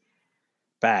just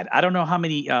bad. I don't know how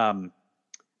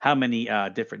how many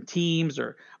different teams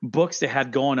or books they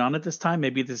had going on at this time.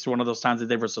 Maybe this is one of those times that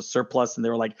there was a surplus and they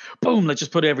were like, boom, let's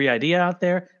just put every idea out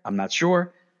there. I'm not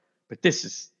sure, but this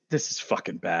is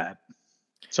fucking bad.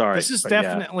 Sorry. This is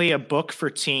definitely a book for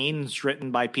teens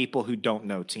written by people who don't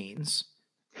know teens.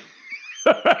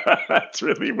 That's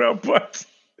really well put.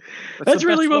 That's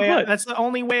really well put. That's the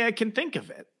only way I can think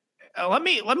of it. Let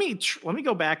me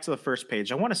go back to the first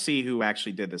page. I want to see who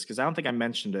actually did this because I don't think I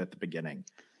mentioned it at the beginning.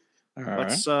 All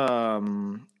let's right.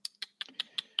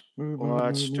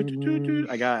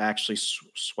 I gotta actually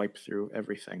swipe through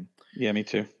everything. Yeah, me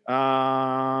too.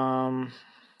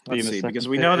 Let's see, because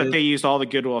we know that they used all the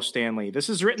Goodwill Stanley. This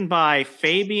is written by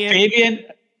Fabian.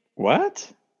 What?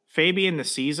 Fabian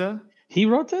Nicieza. He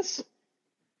wrote this?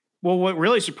 Well, what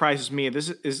really surprises me, this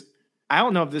is I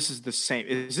don't know if this is the same.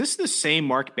 Is this the same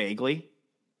Mark Bagley?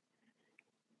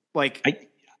 Like,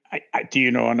 I do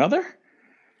you know another?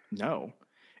 No.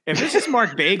 If this is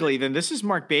Mark Bagley, then this is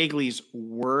Mark Bagley's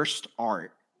worst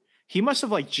art. He must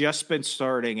have just been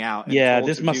starting out. Yeah,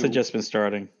 this must have just been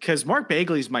starting. Because Mark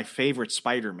Bagley's my favorite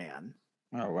Spider-Man.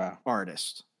 Oh, wow.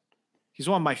 Artist. He's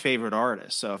one of my favorite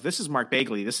artists. So if this is Mark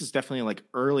Bagley, this is definitely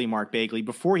early Mark Bagley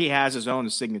before he has his own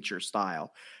signature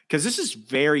style. Because this is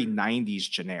very 90s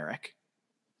generic.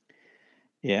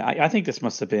 Yeah, I think this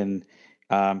must have been.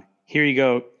 Here you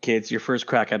go, kids. Your first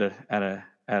crack at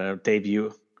a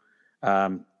debut.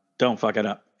 Don't fuck it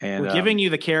up. And we're giving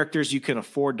you the characters you can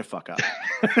afford to fuck up.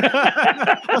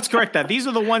 Let's correct that. These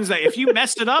are the ones that if you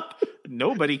mess it up,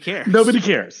 nobody cares. Nobody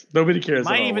cares. Nobody cares.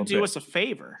 Might even do us a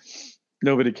favor.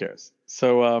 Nobody cares.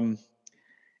 So,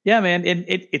 yeah, man, and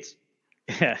it's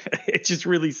it's just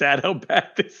really sad how bad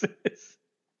this is.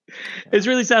 It's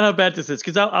really sad how bad this is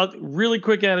because I'll really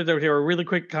quick anecdote here, a really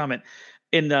quick comment.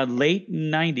 In the late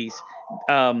 90s,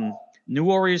 New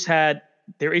Warriors had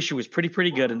their issue was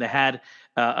pretty good, and they had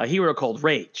a hero called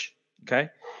Rage. Okay,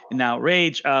 and now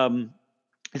Rage,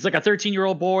 he's like a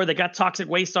 13-year-old boy that got toxic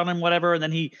waste on him, whatever, and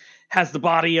then he has the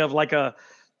body of like a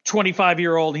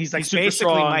 25-year-old. He's super basically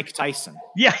strong. Mike Tyson.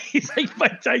 Yeah, he's like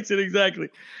Mike Tyson, exactly.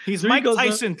 He's Mike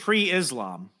Tyson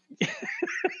pre-Islam.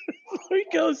 He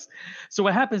goes. So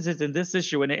what happens is in this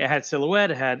issue, and it had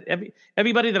Silhouette, it had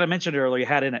everybody that I mentioned earlier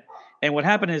had in it. And what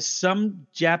happened is some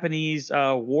Japanese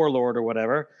warlord or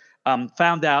whatever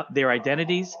found out their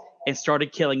identities and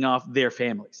started killing off their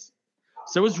families.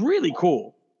 So it was really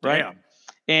cool, right? Yeah.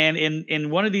 And in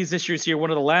one of these issues here,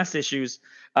 one of the last issues,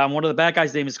 one of the bad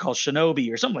guys' name is called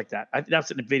Shinobi or something like that.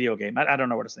 That's in a video game. I don't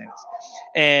know what his name is.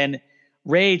 And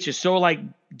Rage is so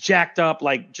jacked up,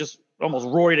 just almost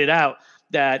roided out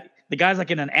that the guy's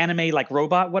in an anime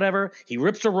robot, whatever. He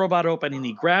rips a robot open and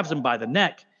he grabs him by the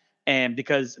neck. And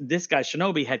because this guy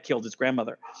Shinobi had killed his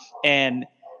grandmother, and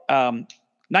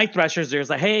Night Thrasher's there's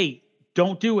hey,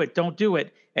 don't do it.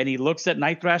 And he looks at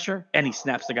Night Thrasher and he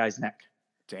snaps the guy's neck.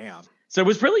 Damn. So it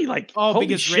was really holy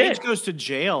because shit. Rage goes to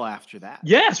jail after that.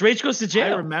 Yes, Rage goes to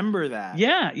jail. I remember that.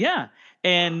 Yeah.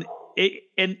 And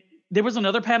there was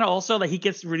another panel also that he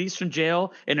gets released from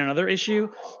jail in another issue.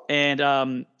 And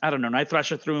I don't know, Night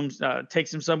Thrasher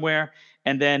takes him somewhere.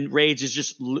 And then Rage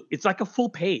is it's like a full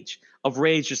page of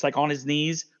Rage just on his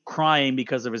knees crying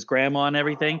because of his grandma and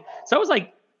everything. So I was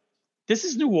like, this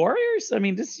is New Warriors? I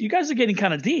mean, you guys are getting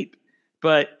kind of deep.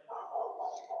 But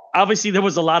obviously there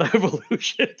was a lot of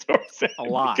evolution towards it. A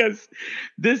lot. Because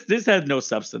this had no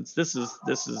substance. This is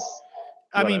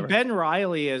I mean, Ben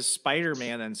Reilly as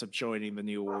Spider-Man ends up joining the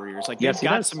New Warriors. They've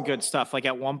got some good stuff.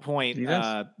 At one point,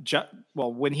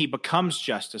 when he becomes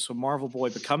Justice, when Marvel Boy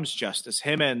becomes Justice,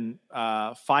 him and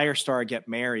Firestar get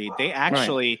married. They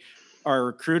actually are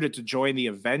recruited to join the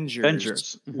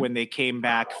Avengers. When they came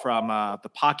back from the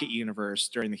Pocket Universe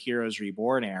during the Heroes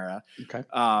Reborn era. Okay.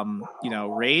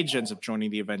 Rage ends up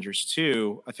joining the Avengers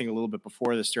too. I think a little bit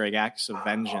before this during Acts of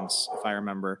Vengeance, if I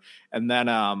remember. And then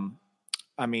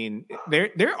I mean,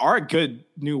 there are good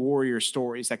New Warrior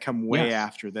stories that come way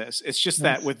after this. It's just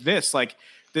that with this,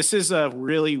 this is a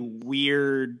really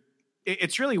weird.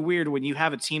 It's really weird when you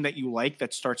have a team that you like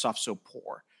that starts off so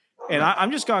poor. And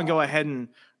I'm just going to go ahead and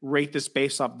rate this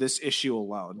based off this issue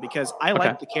alone because I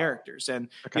like the characters. And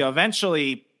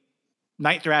eventually,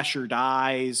 Night Thrasher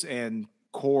dies and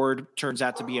Cord turns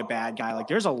out to be a bad guy.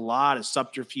 There's a lot of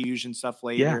subterfuge and stuff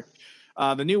later.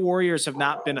 Yeah. The New Warriors have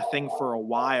not been a thing for a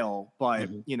while, but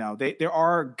there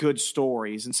are good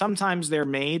stories, and sometimes they're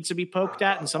made to be poked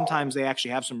at, and sometimes they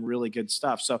actually have some really good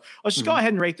stuff. So let's just go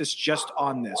ahead and rate this just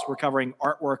on this. We're covering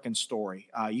artwork and story.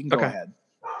 You can go ahead.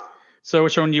 So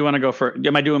which one do you want to go for?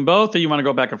 Am I doing both, or you want to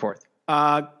go back and forth?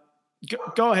 Go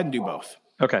ahead and do both.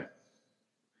 Okay.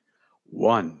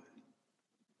 1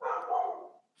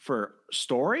 for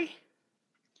story.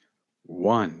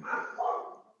 1.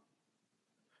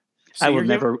 So I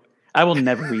will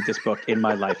never read this book in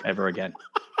my life ever again.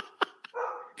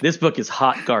 This book is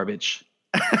hot garbage.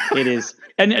 It is.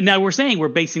 And now we're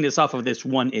basing this off of this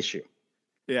one issue.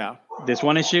 Yeah. This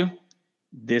one issue.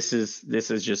 This is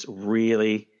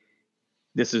really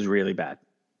bad.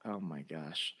 Oh my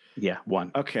gosh. Yeah.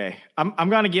 1. Okay. I'm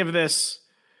going to give this,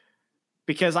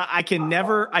 because I can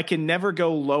never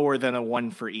go lower than a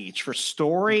 1 for each, for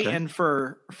story and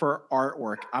for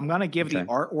artwork. I'm going to give the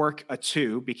artwork a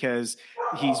 2 because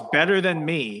he's better than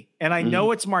me. And I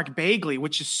know it's Mark Bagley,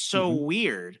 which is so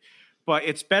weird, but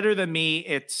it's better than me.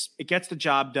 It gets the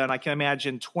job done. I can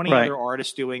imagine 20 other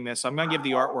artists doing this. So I'm going to give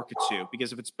the artwork a 2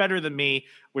 because if it's better than me,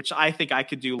 which I think I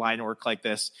could do line work like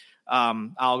this,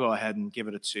 I'll go ahead and give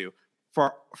it a 2.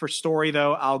 For story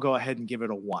though, I'll go ahead and give it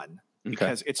a 1.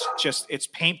 Because it's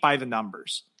paint by the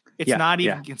numbers. It's not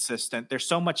even consistent. There's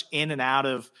so much in and out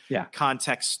of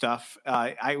context stuff.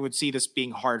 I would see this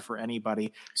being hard for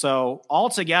anybody. So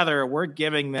altogether, we're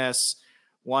giving this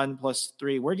 1 +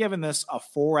 3. We're giving this a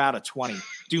 4 out of 20.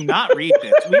 Do not read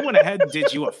this. We went ahead and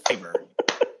did you a favor.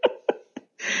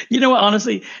 You know what?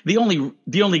 Honestly, the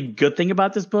only good thing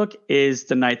about this book is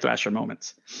the Night Thrasher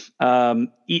moments.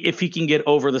 If he can get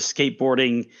over the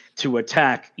skateboarding to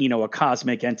attack, a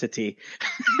cosmic entity,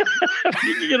 if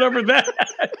you can get over that,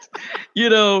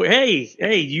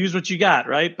 hey, use what you got,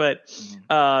 right? But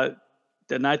the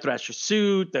Night Thrasher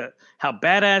suit, how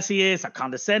badass he is, how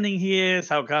condescending he is,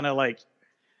 how kind of like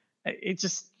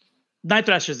Night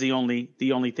Thrasher is the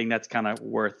only thing that's kind of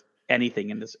worth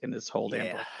anything in this whole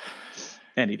damn book.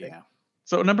 Anything. Yeah.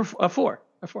 So a 4.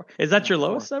 Is that your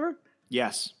lowest ever?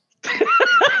 Yes.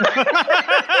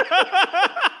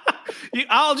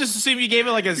 I'll just assume you gave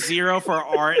it like a 0 for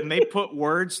art, and they put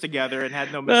words together and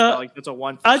had no misspelling. It's a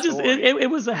 1.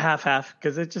 It was a half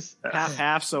because it just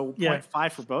half. So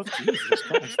 0.5 for both. Jesus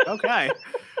Christ. Okay.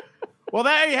 Well,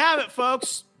 there you have it,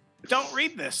 folks. Don't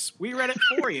read this. We read it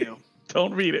for you.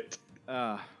 Don't read it.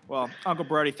 Well, Uncle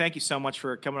Brody, thank you so much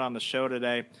for coming on the show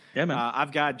today. Yeah, man.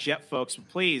 I've got jet, folks.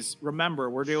 Please remember,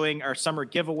 we're doing our summer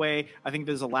giveaway. I think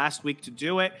this is the last week to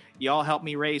do it. Y'all helped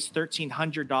me raise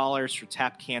 $1,300 for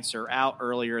Tap Cancer Out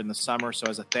earlier in the summer. So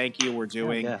as a thank you, we're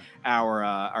doing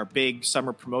our big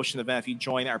summer promotion event. If you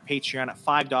join our Patreon at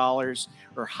 $5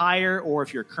 or higher, or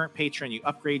if you're a current patron, you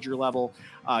upgrade your level,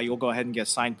 you'll go ahead and get a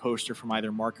signed poster from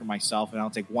either Mark or myself, and I'll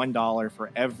take $1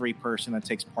 for every person that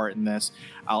takes part in this.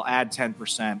 I'll add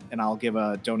 10%, and I'll give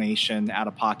a donation out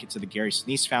of pocket to the Gary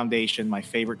Sinise Foundation, my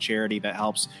favorite charity that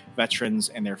helps veterans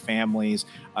and their families,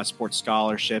 sports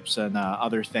scholarships, and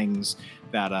other things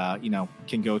that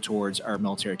can go towards our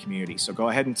military community. So go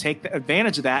ahead and take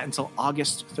advantage of that until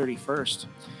August 31st.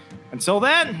 Until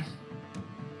then,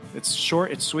 it's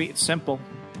short, it's sweet, it's simple.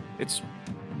 It's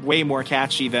way more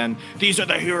catchy than these are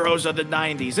the heroes of the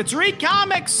 90s. It's read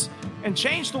comics and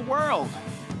change the world.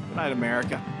 Good night,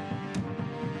 America.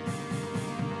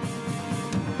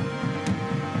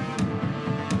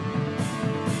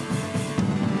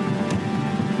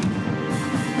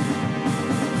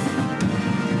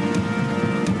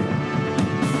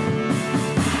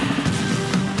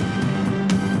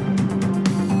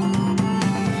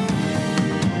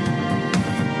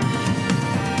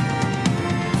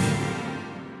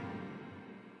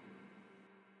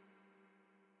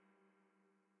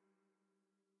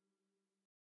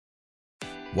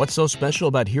 What's so special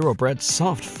about Hero Bread's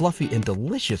soft, fluffy, and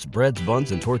delicious breads,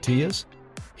 buns, and tortillas?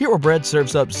 Hero Bread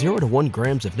serves up 0 to 1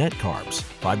 grams of net carbs,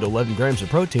 5 to 11 grams of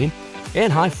protein,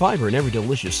 and high fiber in every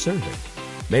delicious serving.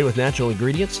 Made with natural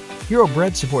ingredients, Hero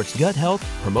Bread supports gut health,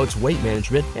 promotes weight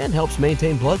management, and helps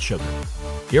maintain blood sugar.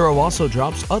 Hero also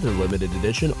drops other limited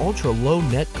edition ultra-low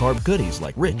net carb goodies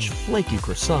like rich, flaky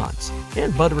croissants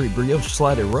and buttery brioche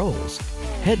slider rolls.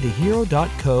 Head to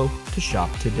hero.co to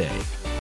shop today.